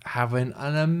music, having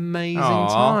an amazing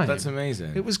time. That's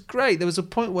amazing. It was great. There was a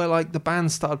point where like the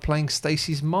band started playing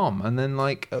Stacey's Mom, and then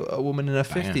like a woman in her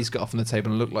 50s got off on the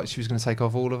table and looked like she was going to take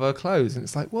off all of her clothes, and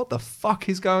it's like, what the fuck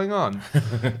is going on?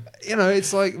 You know,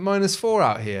 it's like -4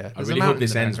 out here. I There's a really hope mountain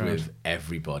this in the ends background. with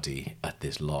everybody at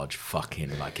this lodge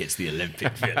fucking like it's the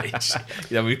Olympic Village.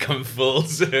 We've come full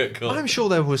circle. I'm sure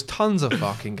there was tons of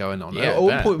fucking going on. Yeah, At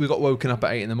one bet. point, we got woken up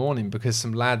at 8 a.m. because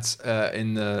some lads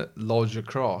in the lodge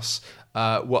across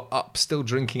were up still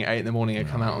drinking at 8 a.m. and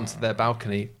come out onto their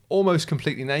balcony almost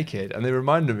completely naked, and they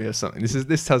reminded me of something.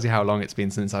 This tells you how long it's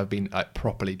been since I've been like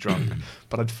properly drunk,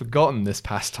 but I'd forgotten this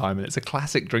pastime, and it's a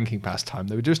classic drinking pastime.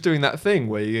 They were just doing that thing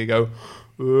where you go,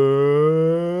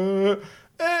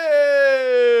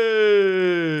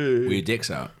 hey, With your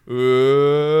dicks out.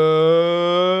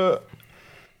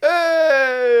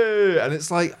 Hey! And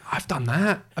it's like, I've done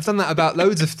that about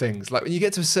loads of things. Like when you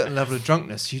get to a certain level of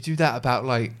drunkenness, you do that about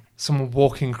like someone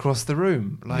walking across the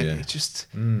room. Like it just,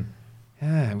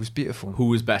 yeah, it was beautiful. Who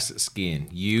was best at skiing?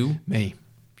 You? Me.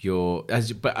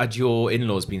 But had your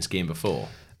in-laws been skiing before?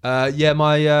 Yeah,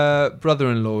 my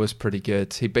brother-in-law was pretty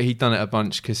good. But he'd done it a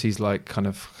bunch because he's like kind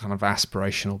of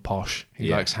aspirational posh. He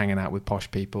likes hanging out with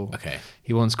posh people. Okay.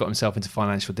 He once got himself into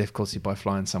financial difficulty by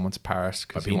flying someone to Paris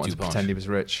because he being wanted too to posh. pretend he was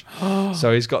rich.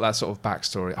 So he's got that sort of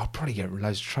backstory. I'll probably get in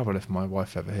loads of trouble if my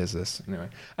wife ever hears this. Anyway,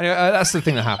 that's the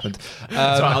thing that happened. So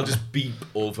I'll just beep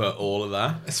over all of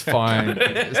that. It's fine.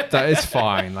 It's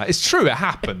fine. Like it's true, it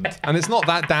happened, and it's not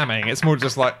that damning. It's more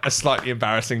just like a slightly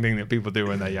embarrassing thing that people do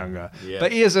when they're younger. Yeah.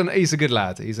 But he's a good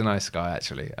lad. He's a nice guy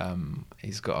actually.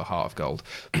 He's got a heart of gold.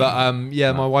 But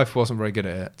yeah, my wife wasn't very good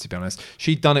at it, to be honest.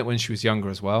 She'd done it when she was younger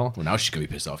as well. Well, now she's going to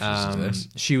be pissed off. If she sees this.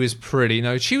 She was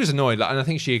she was annoyed, like, and I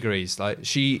think she agrees. Like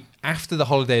she, after the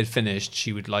holiday had finished,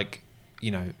 she would like,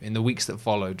 you know, in the weeks that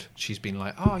followed, she's been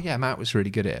like, oh yeah, Matt was really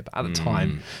good at it. But at the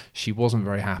time, she wasn't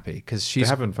very happy because They she's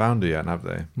haven't found her yet, have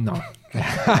they? no, they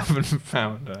haven't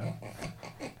found her.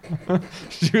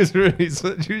 She was just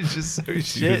so shit.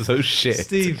 She was so shit.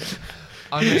 Steve,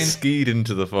 I mean, Skied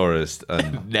into the forest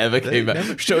and Never came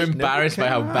back. So embarrassed by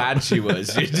how bad she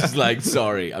was. You're just like,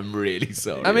 sorry, I'm really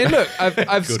sorry. I mean, look,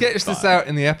 I've sketched this out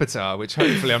in the epitaph, which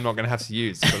hopefully I'm not going to have to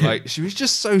use. But like, she was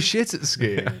just so shit at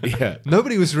skiing. Yeah.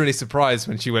 Nobody was really surprised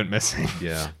when she went missing.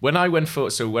 yeah. When I went for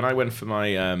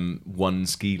my one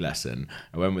ski lesson,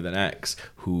 I went with an ex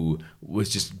who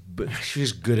was she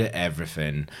was good at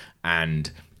everything, and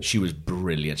she was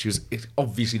brilliant. She was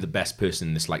obviously the best person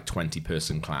in this like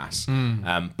 20-person class.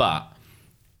 But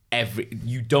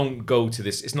you don't go to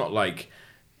this. It's not like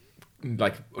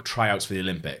like tryouts for the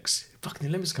Olympics. Fucking the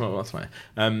Olympics come out last night.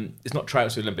 It's not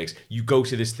tryouts for the Olympics. You go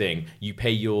to this thing, you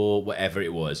pay your whatever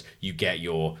it was, you get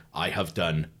your I have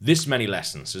done this many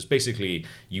lessons. So it's basically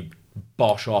you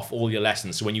bosh off all your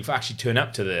lessons. So when you actually turn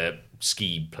up to the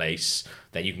ski place,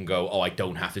 then you can go, oh, I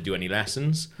don't have to do any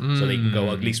lessons. So they can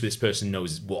go, at least this person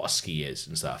knows what a ski is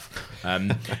and stuff.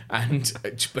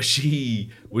 But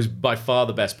she was by far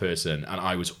the best person, and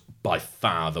I was by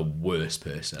far the worst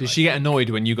person. Did she get annoyed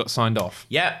when you got signed off?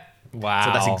 Yeah. Wow.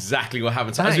 So that's exactly what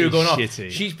happened. So That as we were is going off,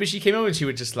 shitty. she came over and she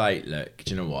was just like, look,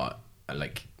 do you know what?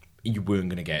 Like, you weren't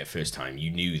going to get it first time.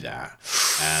 You knew that.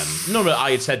 No,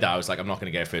 I had said that. I was like, I'm not going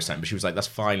to get it first time. But she was like, that's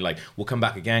fine. Like, we'll come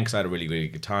back again because I had a really, really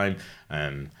good time.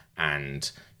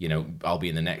 And, you know, I'll be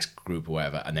in the next group or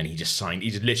whatever. And then he just signed. He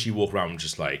just literally walked around and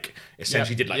just like,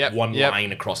 essentially did like one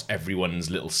line across everyone's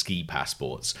little ski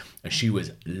passports. And she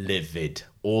was livid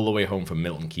all the way home from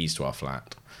Milton Keynes to our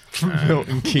flat.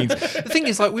 Milton Keynes. The thing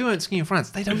is, like, we went skiing in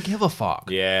France. They don't give a fuck.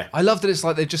 Yeah. I love that it's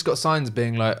like they've just got signs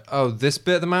being like, oh, this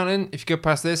bit of the mountain, if you go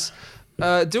past this,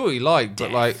 do what you like,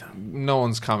 but like, no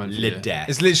one's coming for you. Death.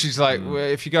 It's literally just like, well,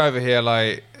 if you go over here,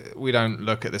 like, we don't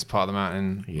look at this part of the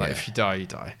mountain. Like, if you die, you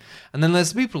die. And then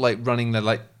there's people like running their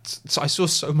like. So I saw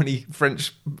so many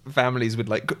French families with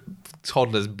like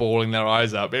toddlers bawling their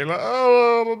eyes out, being like,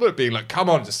 oh, being like,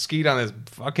 come on, just ski down this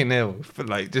fucking hill.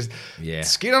 Like, just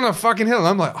ski down a fucking hill. And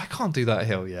I'm like, I can't do that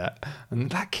hill yet.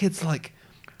 And that kid's like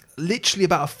literally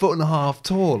about 1.5 feet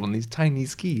tall on these tiny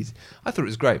skis. I thought it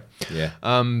was great. Yeah.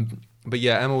 But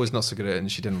yeah, Emma was not so good at it,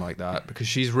 and she didn't like that because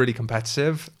she's really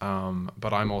competitive.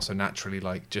 But I'm also naturally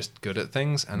like just good at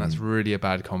things, and that's really a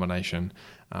bad combination.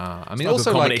 I mean, It's also not a good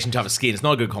like combination to have a ski. It's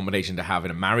not a good combination to have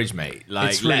in a marriage, mate.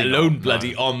 Like, It's let really alone not,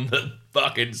 bloody no. on the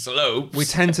fucking slopes. we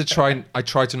tend to try. I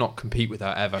try to not compete with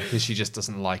her ever because she just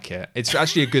doesn't like it. It's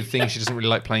actually a good thing. She doesn't really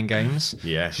like playing games.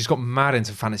 Yeah. She's got mad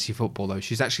into fantasy football though.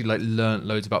 She's actually like learnt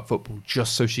loads about football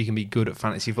just so she can be good at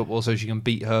fantasy football, so she can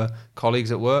beat her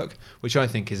colleagues at work, which I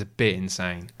think is a bit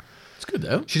insane. It's good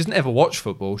though. She doesn't ever watch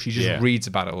football. She just Yeah. reads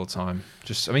about it all the time.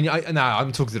 Just, I mean,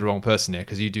 I'm talking to the wrong person here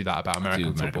because you do that about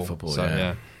American football. So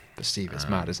yeah. But Steve, it's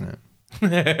mad, isn't it?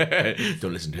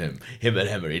 Don't listen to him. Him and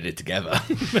him are in it together.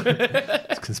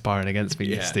 It's conspiring against me,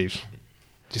 Yeah. Steve.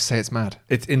 Just say it's mad.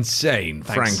 It's insane,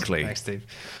 Thanks. frankly. Thanks, Steve.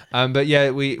 But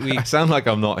yeah, we I sound like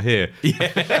I'm not here.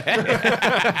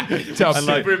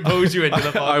 Superimpose you into the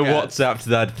podcast. I WhatsApped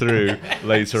that through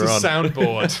later on.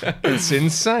 soundboard. It's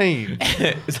insane.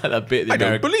 It's like that bit. I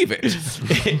don't believe it. It's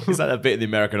like that bit in the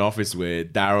American Office where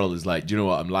Daryl is like, "Do you know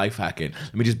what? I'm life hacking.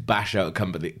 Let me just bash out a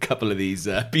couple of these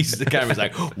pieces of camera." It's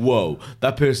like, "Whoa,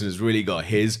 that person has really got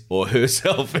his or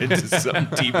herself into some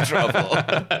deep trouble."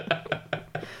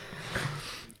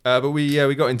 But we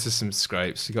got into some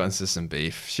scrapes. We got into some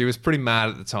beef. She was pretty mad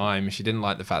at the time. She didn't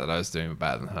like the fact that I was doing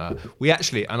better than her. We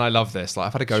actually, and I love this. Like,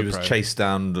 I've had a GoPro. She was chased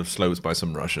down the slopes by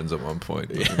some Russians at one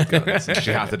point.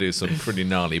 She had to do some pretty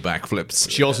gnarly backflips.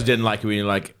 She also didn't like it when you're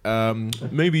like,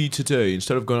 maybe today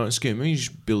instead of going out and skiing, maybe you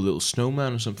just build a little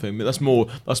snowman or something. That's more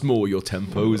your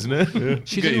tempo, isn't it?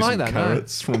 She didn't like that. No.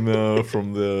 Carrots from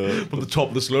the top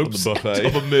of the slopes, On the buffet.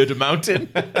 top of Murder Mountain.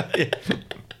 Yeah.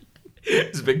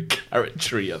 There's a big carrot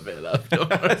tree up there. a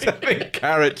big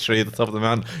carrot tree at the top of the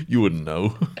mountain. You wouldn't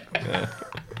know. I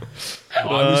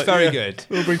was very good.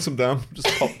 We'll bring some down. Just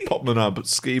pop them in our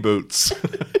ski boots.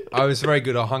 I was very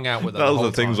good. I hung out with her. Those the are whole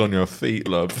the things time. on your feet,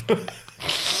 love.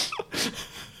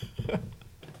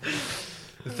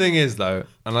 The thing is, though,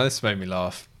 and this made me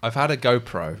laugh. I've had a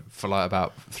GoPro for like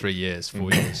about 3 years,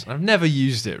 4 years. And I've never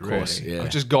used it really. course, yeah. I've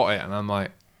just got it, and I'm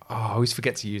like, oh, I always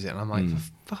forget to use it. And I'm like,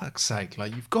 for fuck's sake,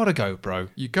 like, you've got a GoPro.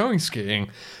 You're going skiing.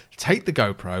 Take the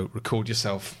GoPro, record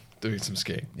yourself doing some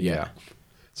skiing. Yeah.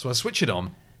 So I switch it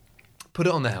on, put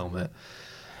it on the helmet,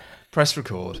 press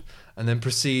record, and then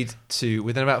proceed to,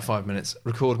 within about 5 minutes,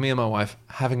 record me and my wife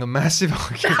having a massive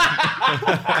argument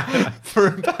for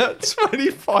about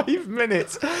 25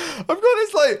 minutes. I've got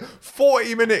this like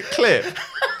 40-minute clip,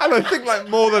 and I think like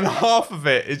more than half of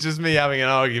it is just me having an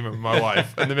argument with my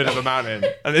wife in the middle of a mountain.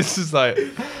 And it's just like,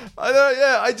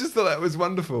 I just thought that was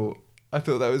wonderful. I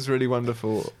thought that was really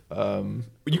wonderful.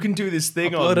 You can do this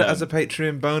thing Upload on it as a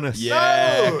Patreon bonus.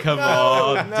 Yeah, come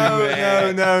on, do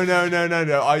it.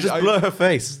 No. Just blur her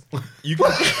face. You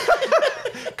can,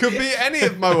 Could be any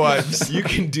of my wives. you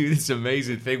can do this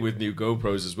amazing thing with new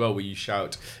GoPros as well, where you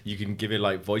shout. You can give it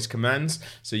like voice commands,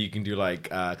 so you can do like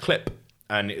clip,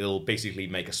 and it'll basically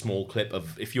make a small clip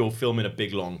of if you're filming a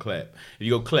big long clip. If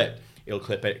you go clip, it'll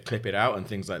clip it out and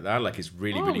things like that. Like it's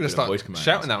really I'm really gonna good at start voice commands.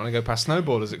 shouting that when I go past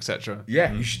snowboarders, etc.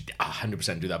 Yeah, you should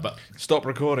 100% do that. But Stop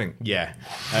recording. yeah,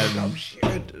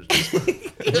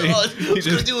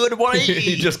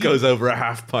 He just goes over a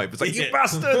half pipe. It's like, you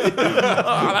bastard!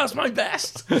 oh, that's my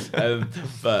best.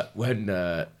 But when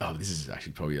this is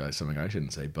actually probably something I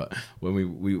shouldn't say, but when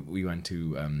we went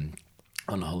to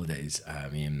on holidays,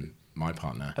 me and my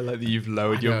partner. I like that you've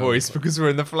lowered your voice because we're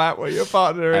in the flat where your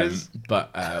partner is.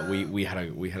 But we had a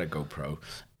GoPro,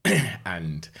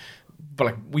 but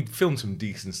like we filmed some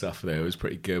decent stuff there. It was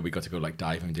pretty good. We got to go like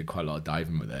diving, did quite a lot of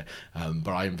diving with it.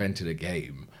 But I invented a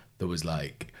game that was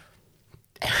like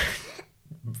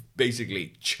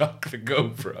basically chuck the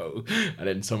GoPro and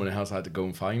then someone else had to go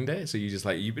and find it. So you just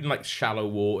like, you've been like shallow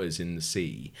waters in the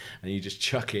sea and you just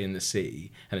chuck it in the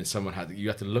sea and then you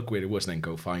had to look where it was and then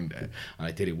go find it. And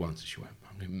I did it once and she went,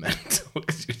 I'm mental,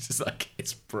 because she was just like,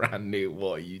 it's brand new,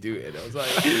 what are you doing? I was like,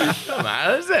 oh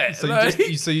man, that's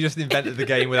it. So you just invented the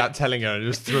game without telling her and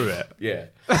just threw it. Yeah.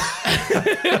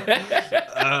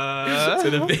 So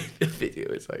the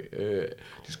video is like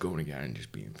just going again and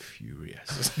just being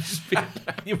furious. Just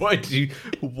being, Why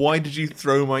did you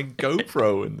throw my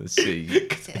GoPro in the sea?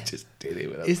 I just did it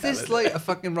without Is this telling like a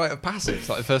fucking rite of passage? It's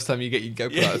like the first time you get your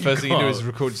GoPro, out, the first thing you do is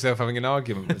record yourself having an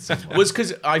argument with someone. was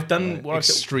because I've done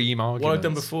Extreme what arguments. I've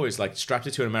done before is like strapped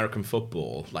it to an American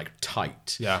football, like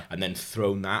tight, Yeah. and then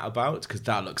thrown that about because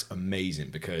that looks amazing.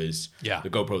 Because Yeah. the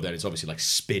GoPro then is obviously like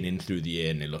spinning through the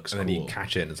air and it looks And then cool. you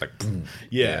catch it and it's like, boom.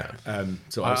 Yeah.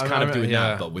 So I was I kind of doing yeah.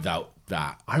 that, but without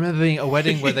that. I remember being at a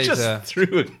wedding where they just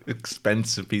threw an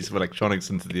expensive piece of electronics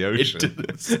into the ocean.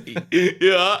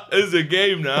 Yeah, it's a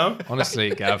game now. honestly,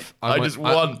 Gav, I just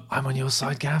won. I'm on your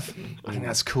side, Gav. I think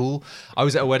that's cool. I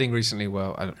was at a wedding recently,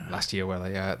 last year, where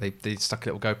they stuck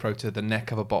a little GoPro to the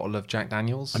neck of a bottle of Jack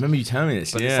Daniels. I remember you telling me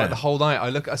this. But it's like the whole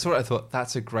night. I saw it. I thought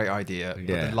that's a great idea. But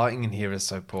Yeah. the lighting in here is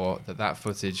so poor that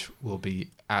footage will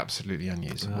be absolutely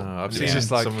unusable. I've It's seen just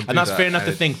like, someone do And that's that, fair enough to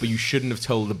and think, but you shouldn't have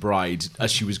told the bride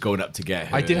as she was going up to get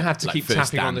her. I did have to like, keep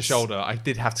first tapping on the dance. shoulder. I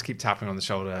did have to keep tapping on the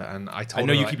shoulder, and I told I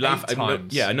know her you like keep laughing. 8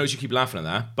 times. Yeah, I know you keep laughing at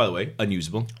that. By the way,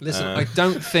 unusable. Listen, I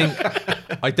don't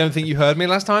think you heard me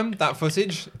last time. That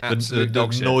footage, the absolute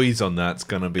dog shit. noise on that's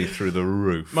going to be through the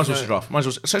roof. Might as well switch off. Might as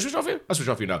well. So switch off you. I'll switch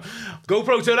off you now.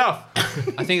 GoPro, turn off.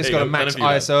 I think it's There got you a go. max None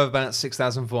of you ISO of about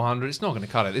 6,400. It's not going to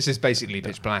cut it. This is basically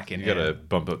pitch black in You here. got to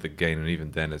bump up the gain, and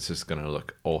even then, it's just going to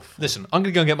look awful. Listen, I'm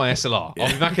going to go and get my SLR.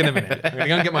 I'll be back in a minute. I'm going to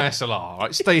go and get my SLR. All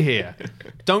right, stay here.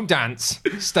 Don't dance.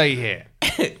 Stay here.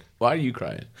 Why are you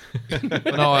crying?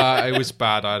 No, it was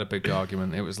bad. I had a big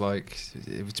argument. It was like,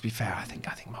 to be fair, I think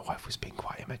my wife was being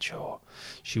quite immature.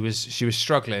 She was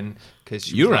struggling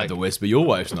because You're at the whisper. Your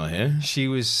wife's not here. She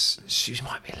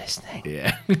might be listening.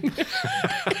 Yeah.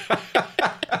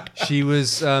 She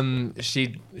was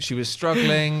she was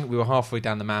struggling. We were halfway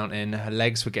down the mountain. Her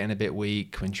legs were getting a bit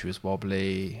weak when she was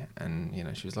wobbly, and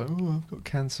she was like, "Oh, I've got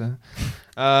cancer."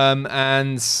 And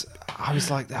I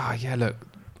was like, "Oh yeah, look."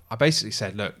 I basically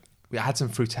said, "Look, I had some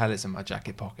Frutellas in my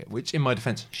jacket pocket," which, in my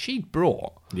defence, she'd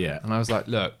brought. Yeah. And I was like,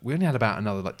 "Look, we only had about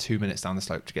another 2 minutes down the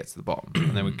slope to get to the bottom,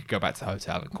 and then we could go back to the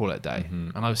hotel and call it a day."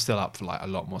 And I was still up for a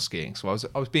lot more skiing, so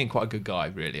I was being quite a good guy,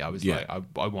 really. I was Yeah.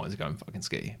 I wanted to go and fucking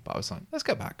ski, but I was like, let's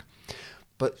go back.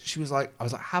 But she was like, I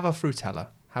was like, have a Frutella.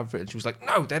 And she was like,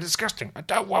 no, they're disgusting. I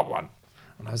don't want one.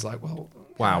 And I was like, well,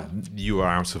 Wow, you are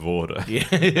out of order.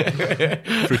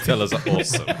 Frutellas are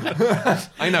awesome.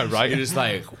 I know, right? You're just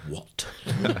like, what?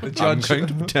 I'm going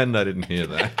to pretend I didn't hear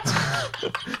that.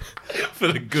 For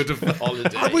the good of the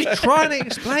holiday. I was trying to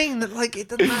explain that, it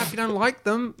doesn't matter if you don't like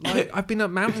them. I've been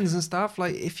up mountains and stuff.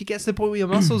 If you get to the point where your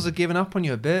muscles are giving up on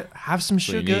you a bit, have some you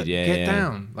sugar, need, yeah, get yeah.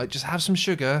 down. Just have some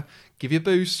sugar, give you a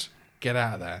boost, get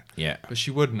out of there. Yeah. But she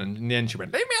wouldn't, and in the end she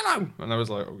went, leave me alone. And I was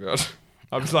like, oh God.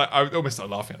 I was almost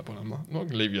started laughing at that point. I'm not going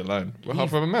to leave you alone. We're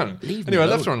halfway up a mountain. Anyway, I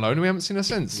left her alone and we haven't seen her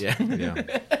since. Yeah. Yeah.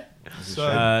 If you're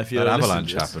That listening avalanche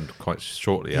to this- happened quite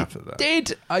shortly after that.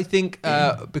 Did I think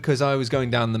because I was going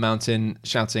down the mountain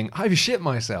shouting, I've shit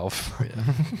myself.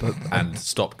 And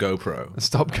Stop GoPro.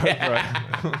 Stop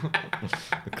GoPro.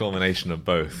 The culmination of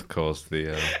both caused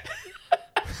the...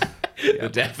 the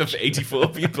death of 84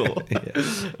 people.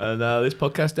 And this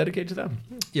podcast dedicated to them.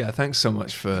 Yeah, thanks so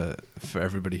much for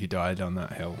everybody who died on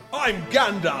that hill. I'm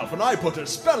Gandalf, and I put a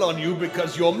spell on you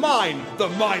because you're mine. The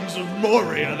mines of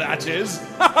Moria, that is.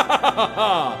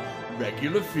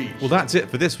 Regular feature. Well, that's it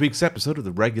for this week's episode of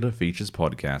the Regular Features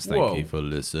Podcast. Thank Whoa. you for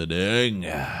listening.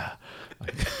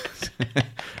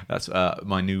 That's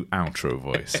my new outro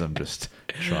voice. I'm just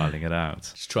trialing it out.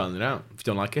 Just trying it out. If you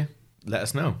don't like it, let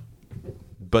us know.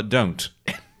 But don't.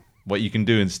 what you can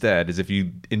do instead is if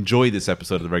you enjoy this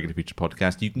episode of the Regular Feature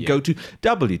Podcast, you can go to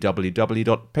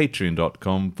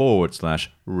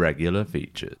www.patreon.com/regular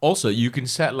features. Also, you can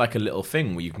set like a little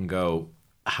thing where you can go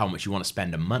how much you want to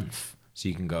spend a month. So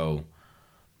you can go,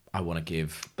 I want to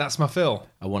give That's my Phil.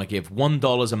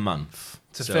 $1 a month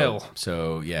To Phil.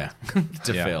 So yeah,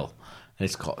 to Yeah. Phil, and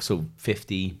it's cost so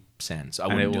 50 cents. I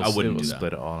And wouldn't do that.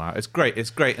 split it all out. It's great,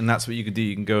 and that's what you can do.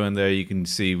 You can go in there. You can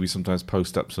see we sometimes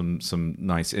post up some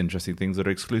nice, interesting things that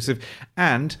are exclusive.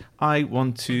 And I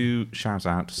want to shout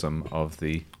out some of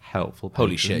the helpful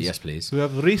Holy patrons shit, yes, please. who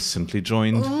have recently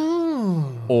joined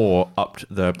or upped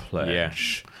their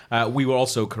pledge. We were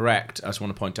also correct, I just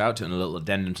want to point out, in a little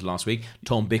addendum to last week,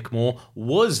 Tom Bickmore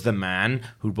was the man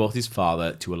who brought his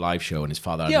father to a live show, and his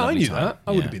father had a Yeah, I lovely knew time. that.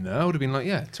 I would have been there. I would have been like,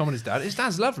 yeah, Tom and his dad. His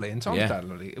dad's lovely, and Tom's Yeah. dad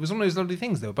lovely. It was one of those lovely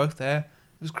things. They were both there.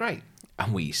 It was great.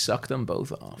 And we sucked them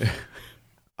both off.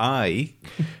 I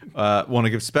want to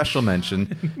give special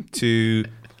mention to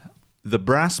the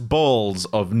brass balls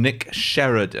of Nick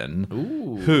Sheridan,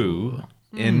 who,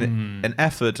 in an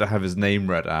effort to have his name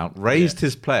read out, raised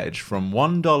his pledge from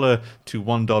 $1 to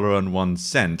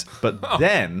 $1.01, but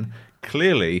then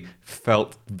clearly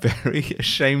felt very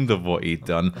ashamed of what he'd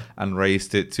done and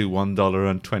raised it to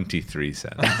 $1.23.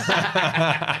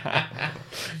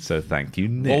 So thank you,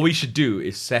 Nick. What we should do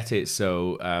is set it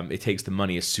so it takes the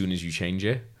money as soon as you change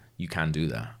it. You can do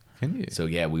that. Can you? So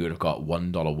yeah, we would have got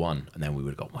 $1.01, and then we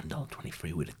would have got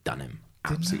 $1.23. We'd have done him.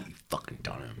 Absolutely fucking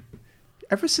done him.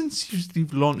 Ever since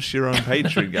you've launched your own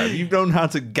Patreon, Gav, you've known how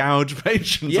to gouge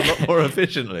patrons a lot more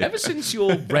efficiently. Ever since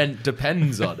your rent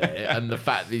depends on it, and the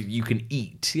fact that you can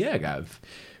eat, yeah, Gav.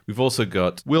 We've also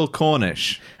got Will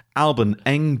Cornish, Alban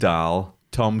Engdahl,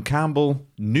 Tom Campbell,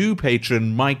 new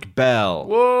patron Mike Bell,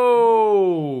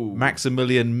 Whoa!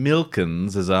 Maximilian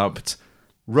Milkins is upped,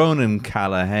 Ronan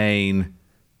Callahane,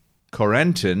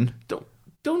 Corentin.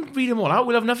 Don't read them all out.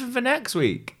 We'll have nothing for next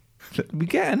week. We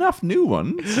get enough new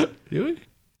ones. Do we?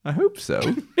 I hope so.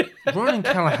 Ronan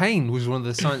Callahane was one of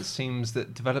the science teams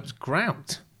that developed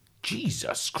Grout.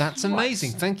 Jesus Christ. That's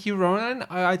amazing. Thank you, Ronan.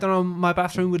 I don't know. My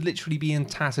bathroom would literally be in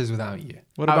tatters without you.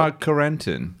 What about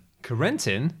Corentin?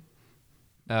 Corentin,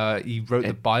 he wrote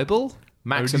the Bible.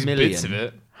 Maximilian. Bits of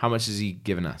it. How much has he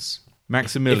given us?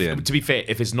 Maximilian. To be fair,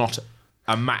 if it's not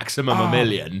a maximum a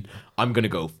million, I'm going to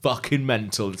go fucking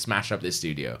mental and smash up this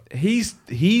studio. He's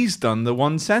done the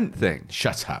 1 cent thing.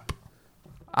 Shut up.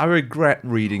 I regret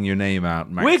reading your name out,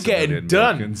 We're Maximilian getting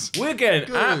done. Milkins. We're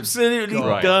getting absolutely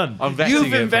Right. done. I'm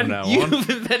vexing it from now on. You've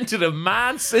invented a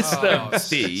mad system,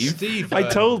 Steve. Steve, I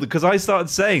told because I started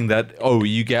saying that,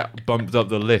 you get bumped up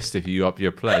the list if you up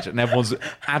your pledge, and everyone's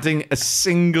adding a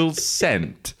single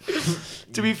cent.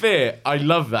 To be fair, I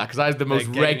love that because I have the most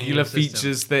getting regular your system.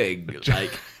 features thing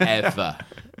like ever.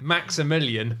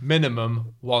 Maximilian,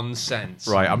 minimum 1 cent.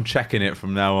 Right, I'm checking it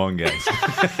from now on, guys.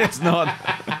 It's not.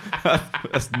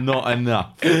 That's not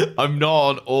enough. I'm not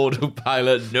on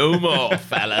autopilot no more,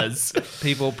 fellas.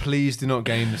 People, please do not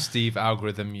game the Steve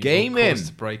algorithm. You Game will him. cause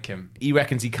to break him. He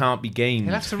reckons he can't be gamed.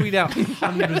 He'll have to read out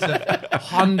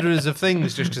hundreds of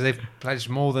things just because they've pledged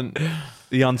more than.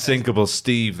 The unsinkable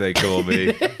Steve, they call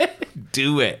me,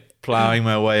 Do it. plowing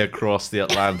my way across the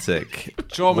Atlantic.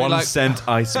 Do you want me 1 like- cent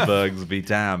icebergs be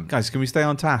damned. Guys, can we stay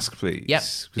on task, please? Yep.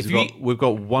 'Cause If we've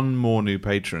got one more new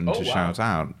patron to wow. shout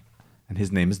out, and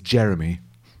his name is Jeremy.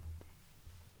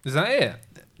 Is that it?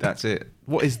 That's it.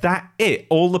 What is that? It?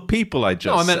 All the people I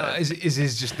just No, I meant said. is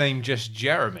his just name just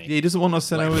Jeremy? Yeah, he doesn't want us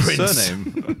to know his Prince.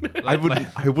 surname. I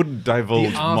wouldn't divulge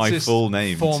The my artist full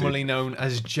name. formerly known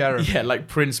as Jeremy. Yeah, like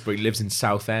Prince, but he lives in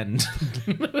Southend.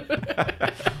 You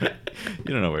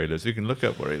don't know where he lives. You can look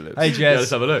up where he lives. Hey Yeah, let's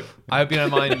Jez, have a look. I hope you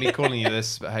don't mind me calling you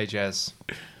this, but hey Jez.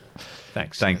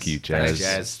 Thanks. Thank you, Jez. Thanks,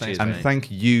 Jez. Thanks, And mate. thank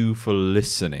you for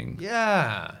listening.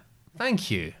 Yeah.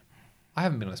 Thank you. I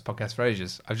haven't been on this podcast for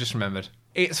ages. I've just remembered.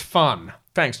 It's fun.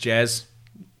 Thanks, Jez.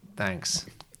 Thanks.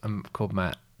 I'm called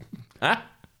Matt. Huh?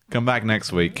 Come back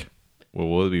next week, where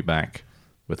we'll be back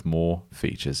with more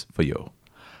features for you.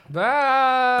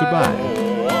 Bye.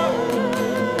 Goodbye.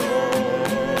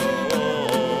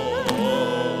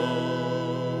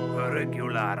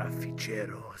 Regular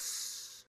ficheros.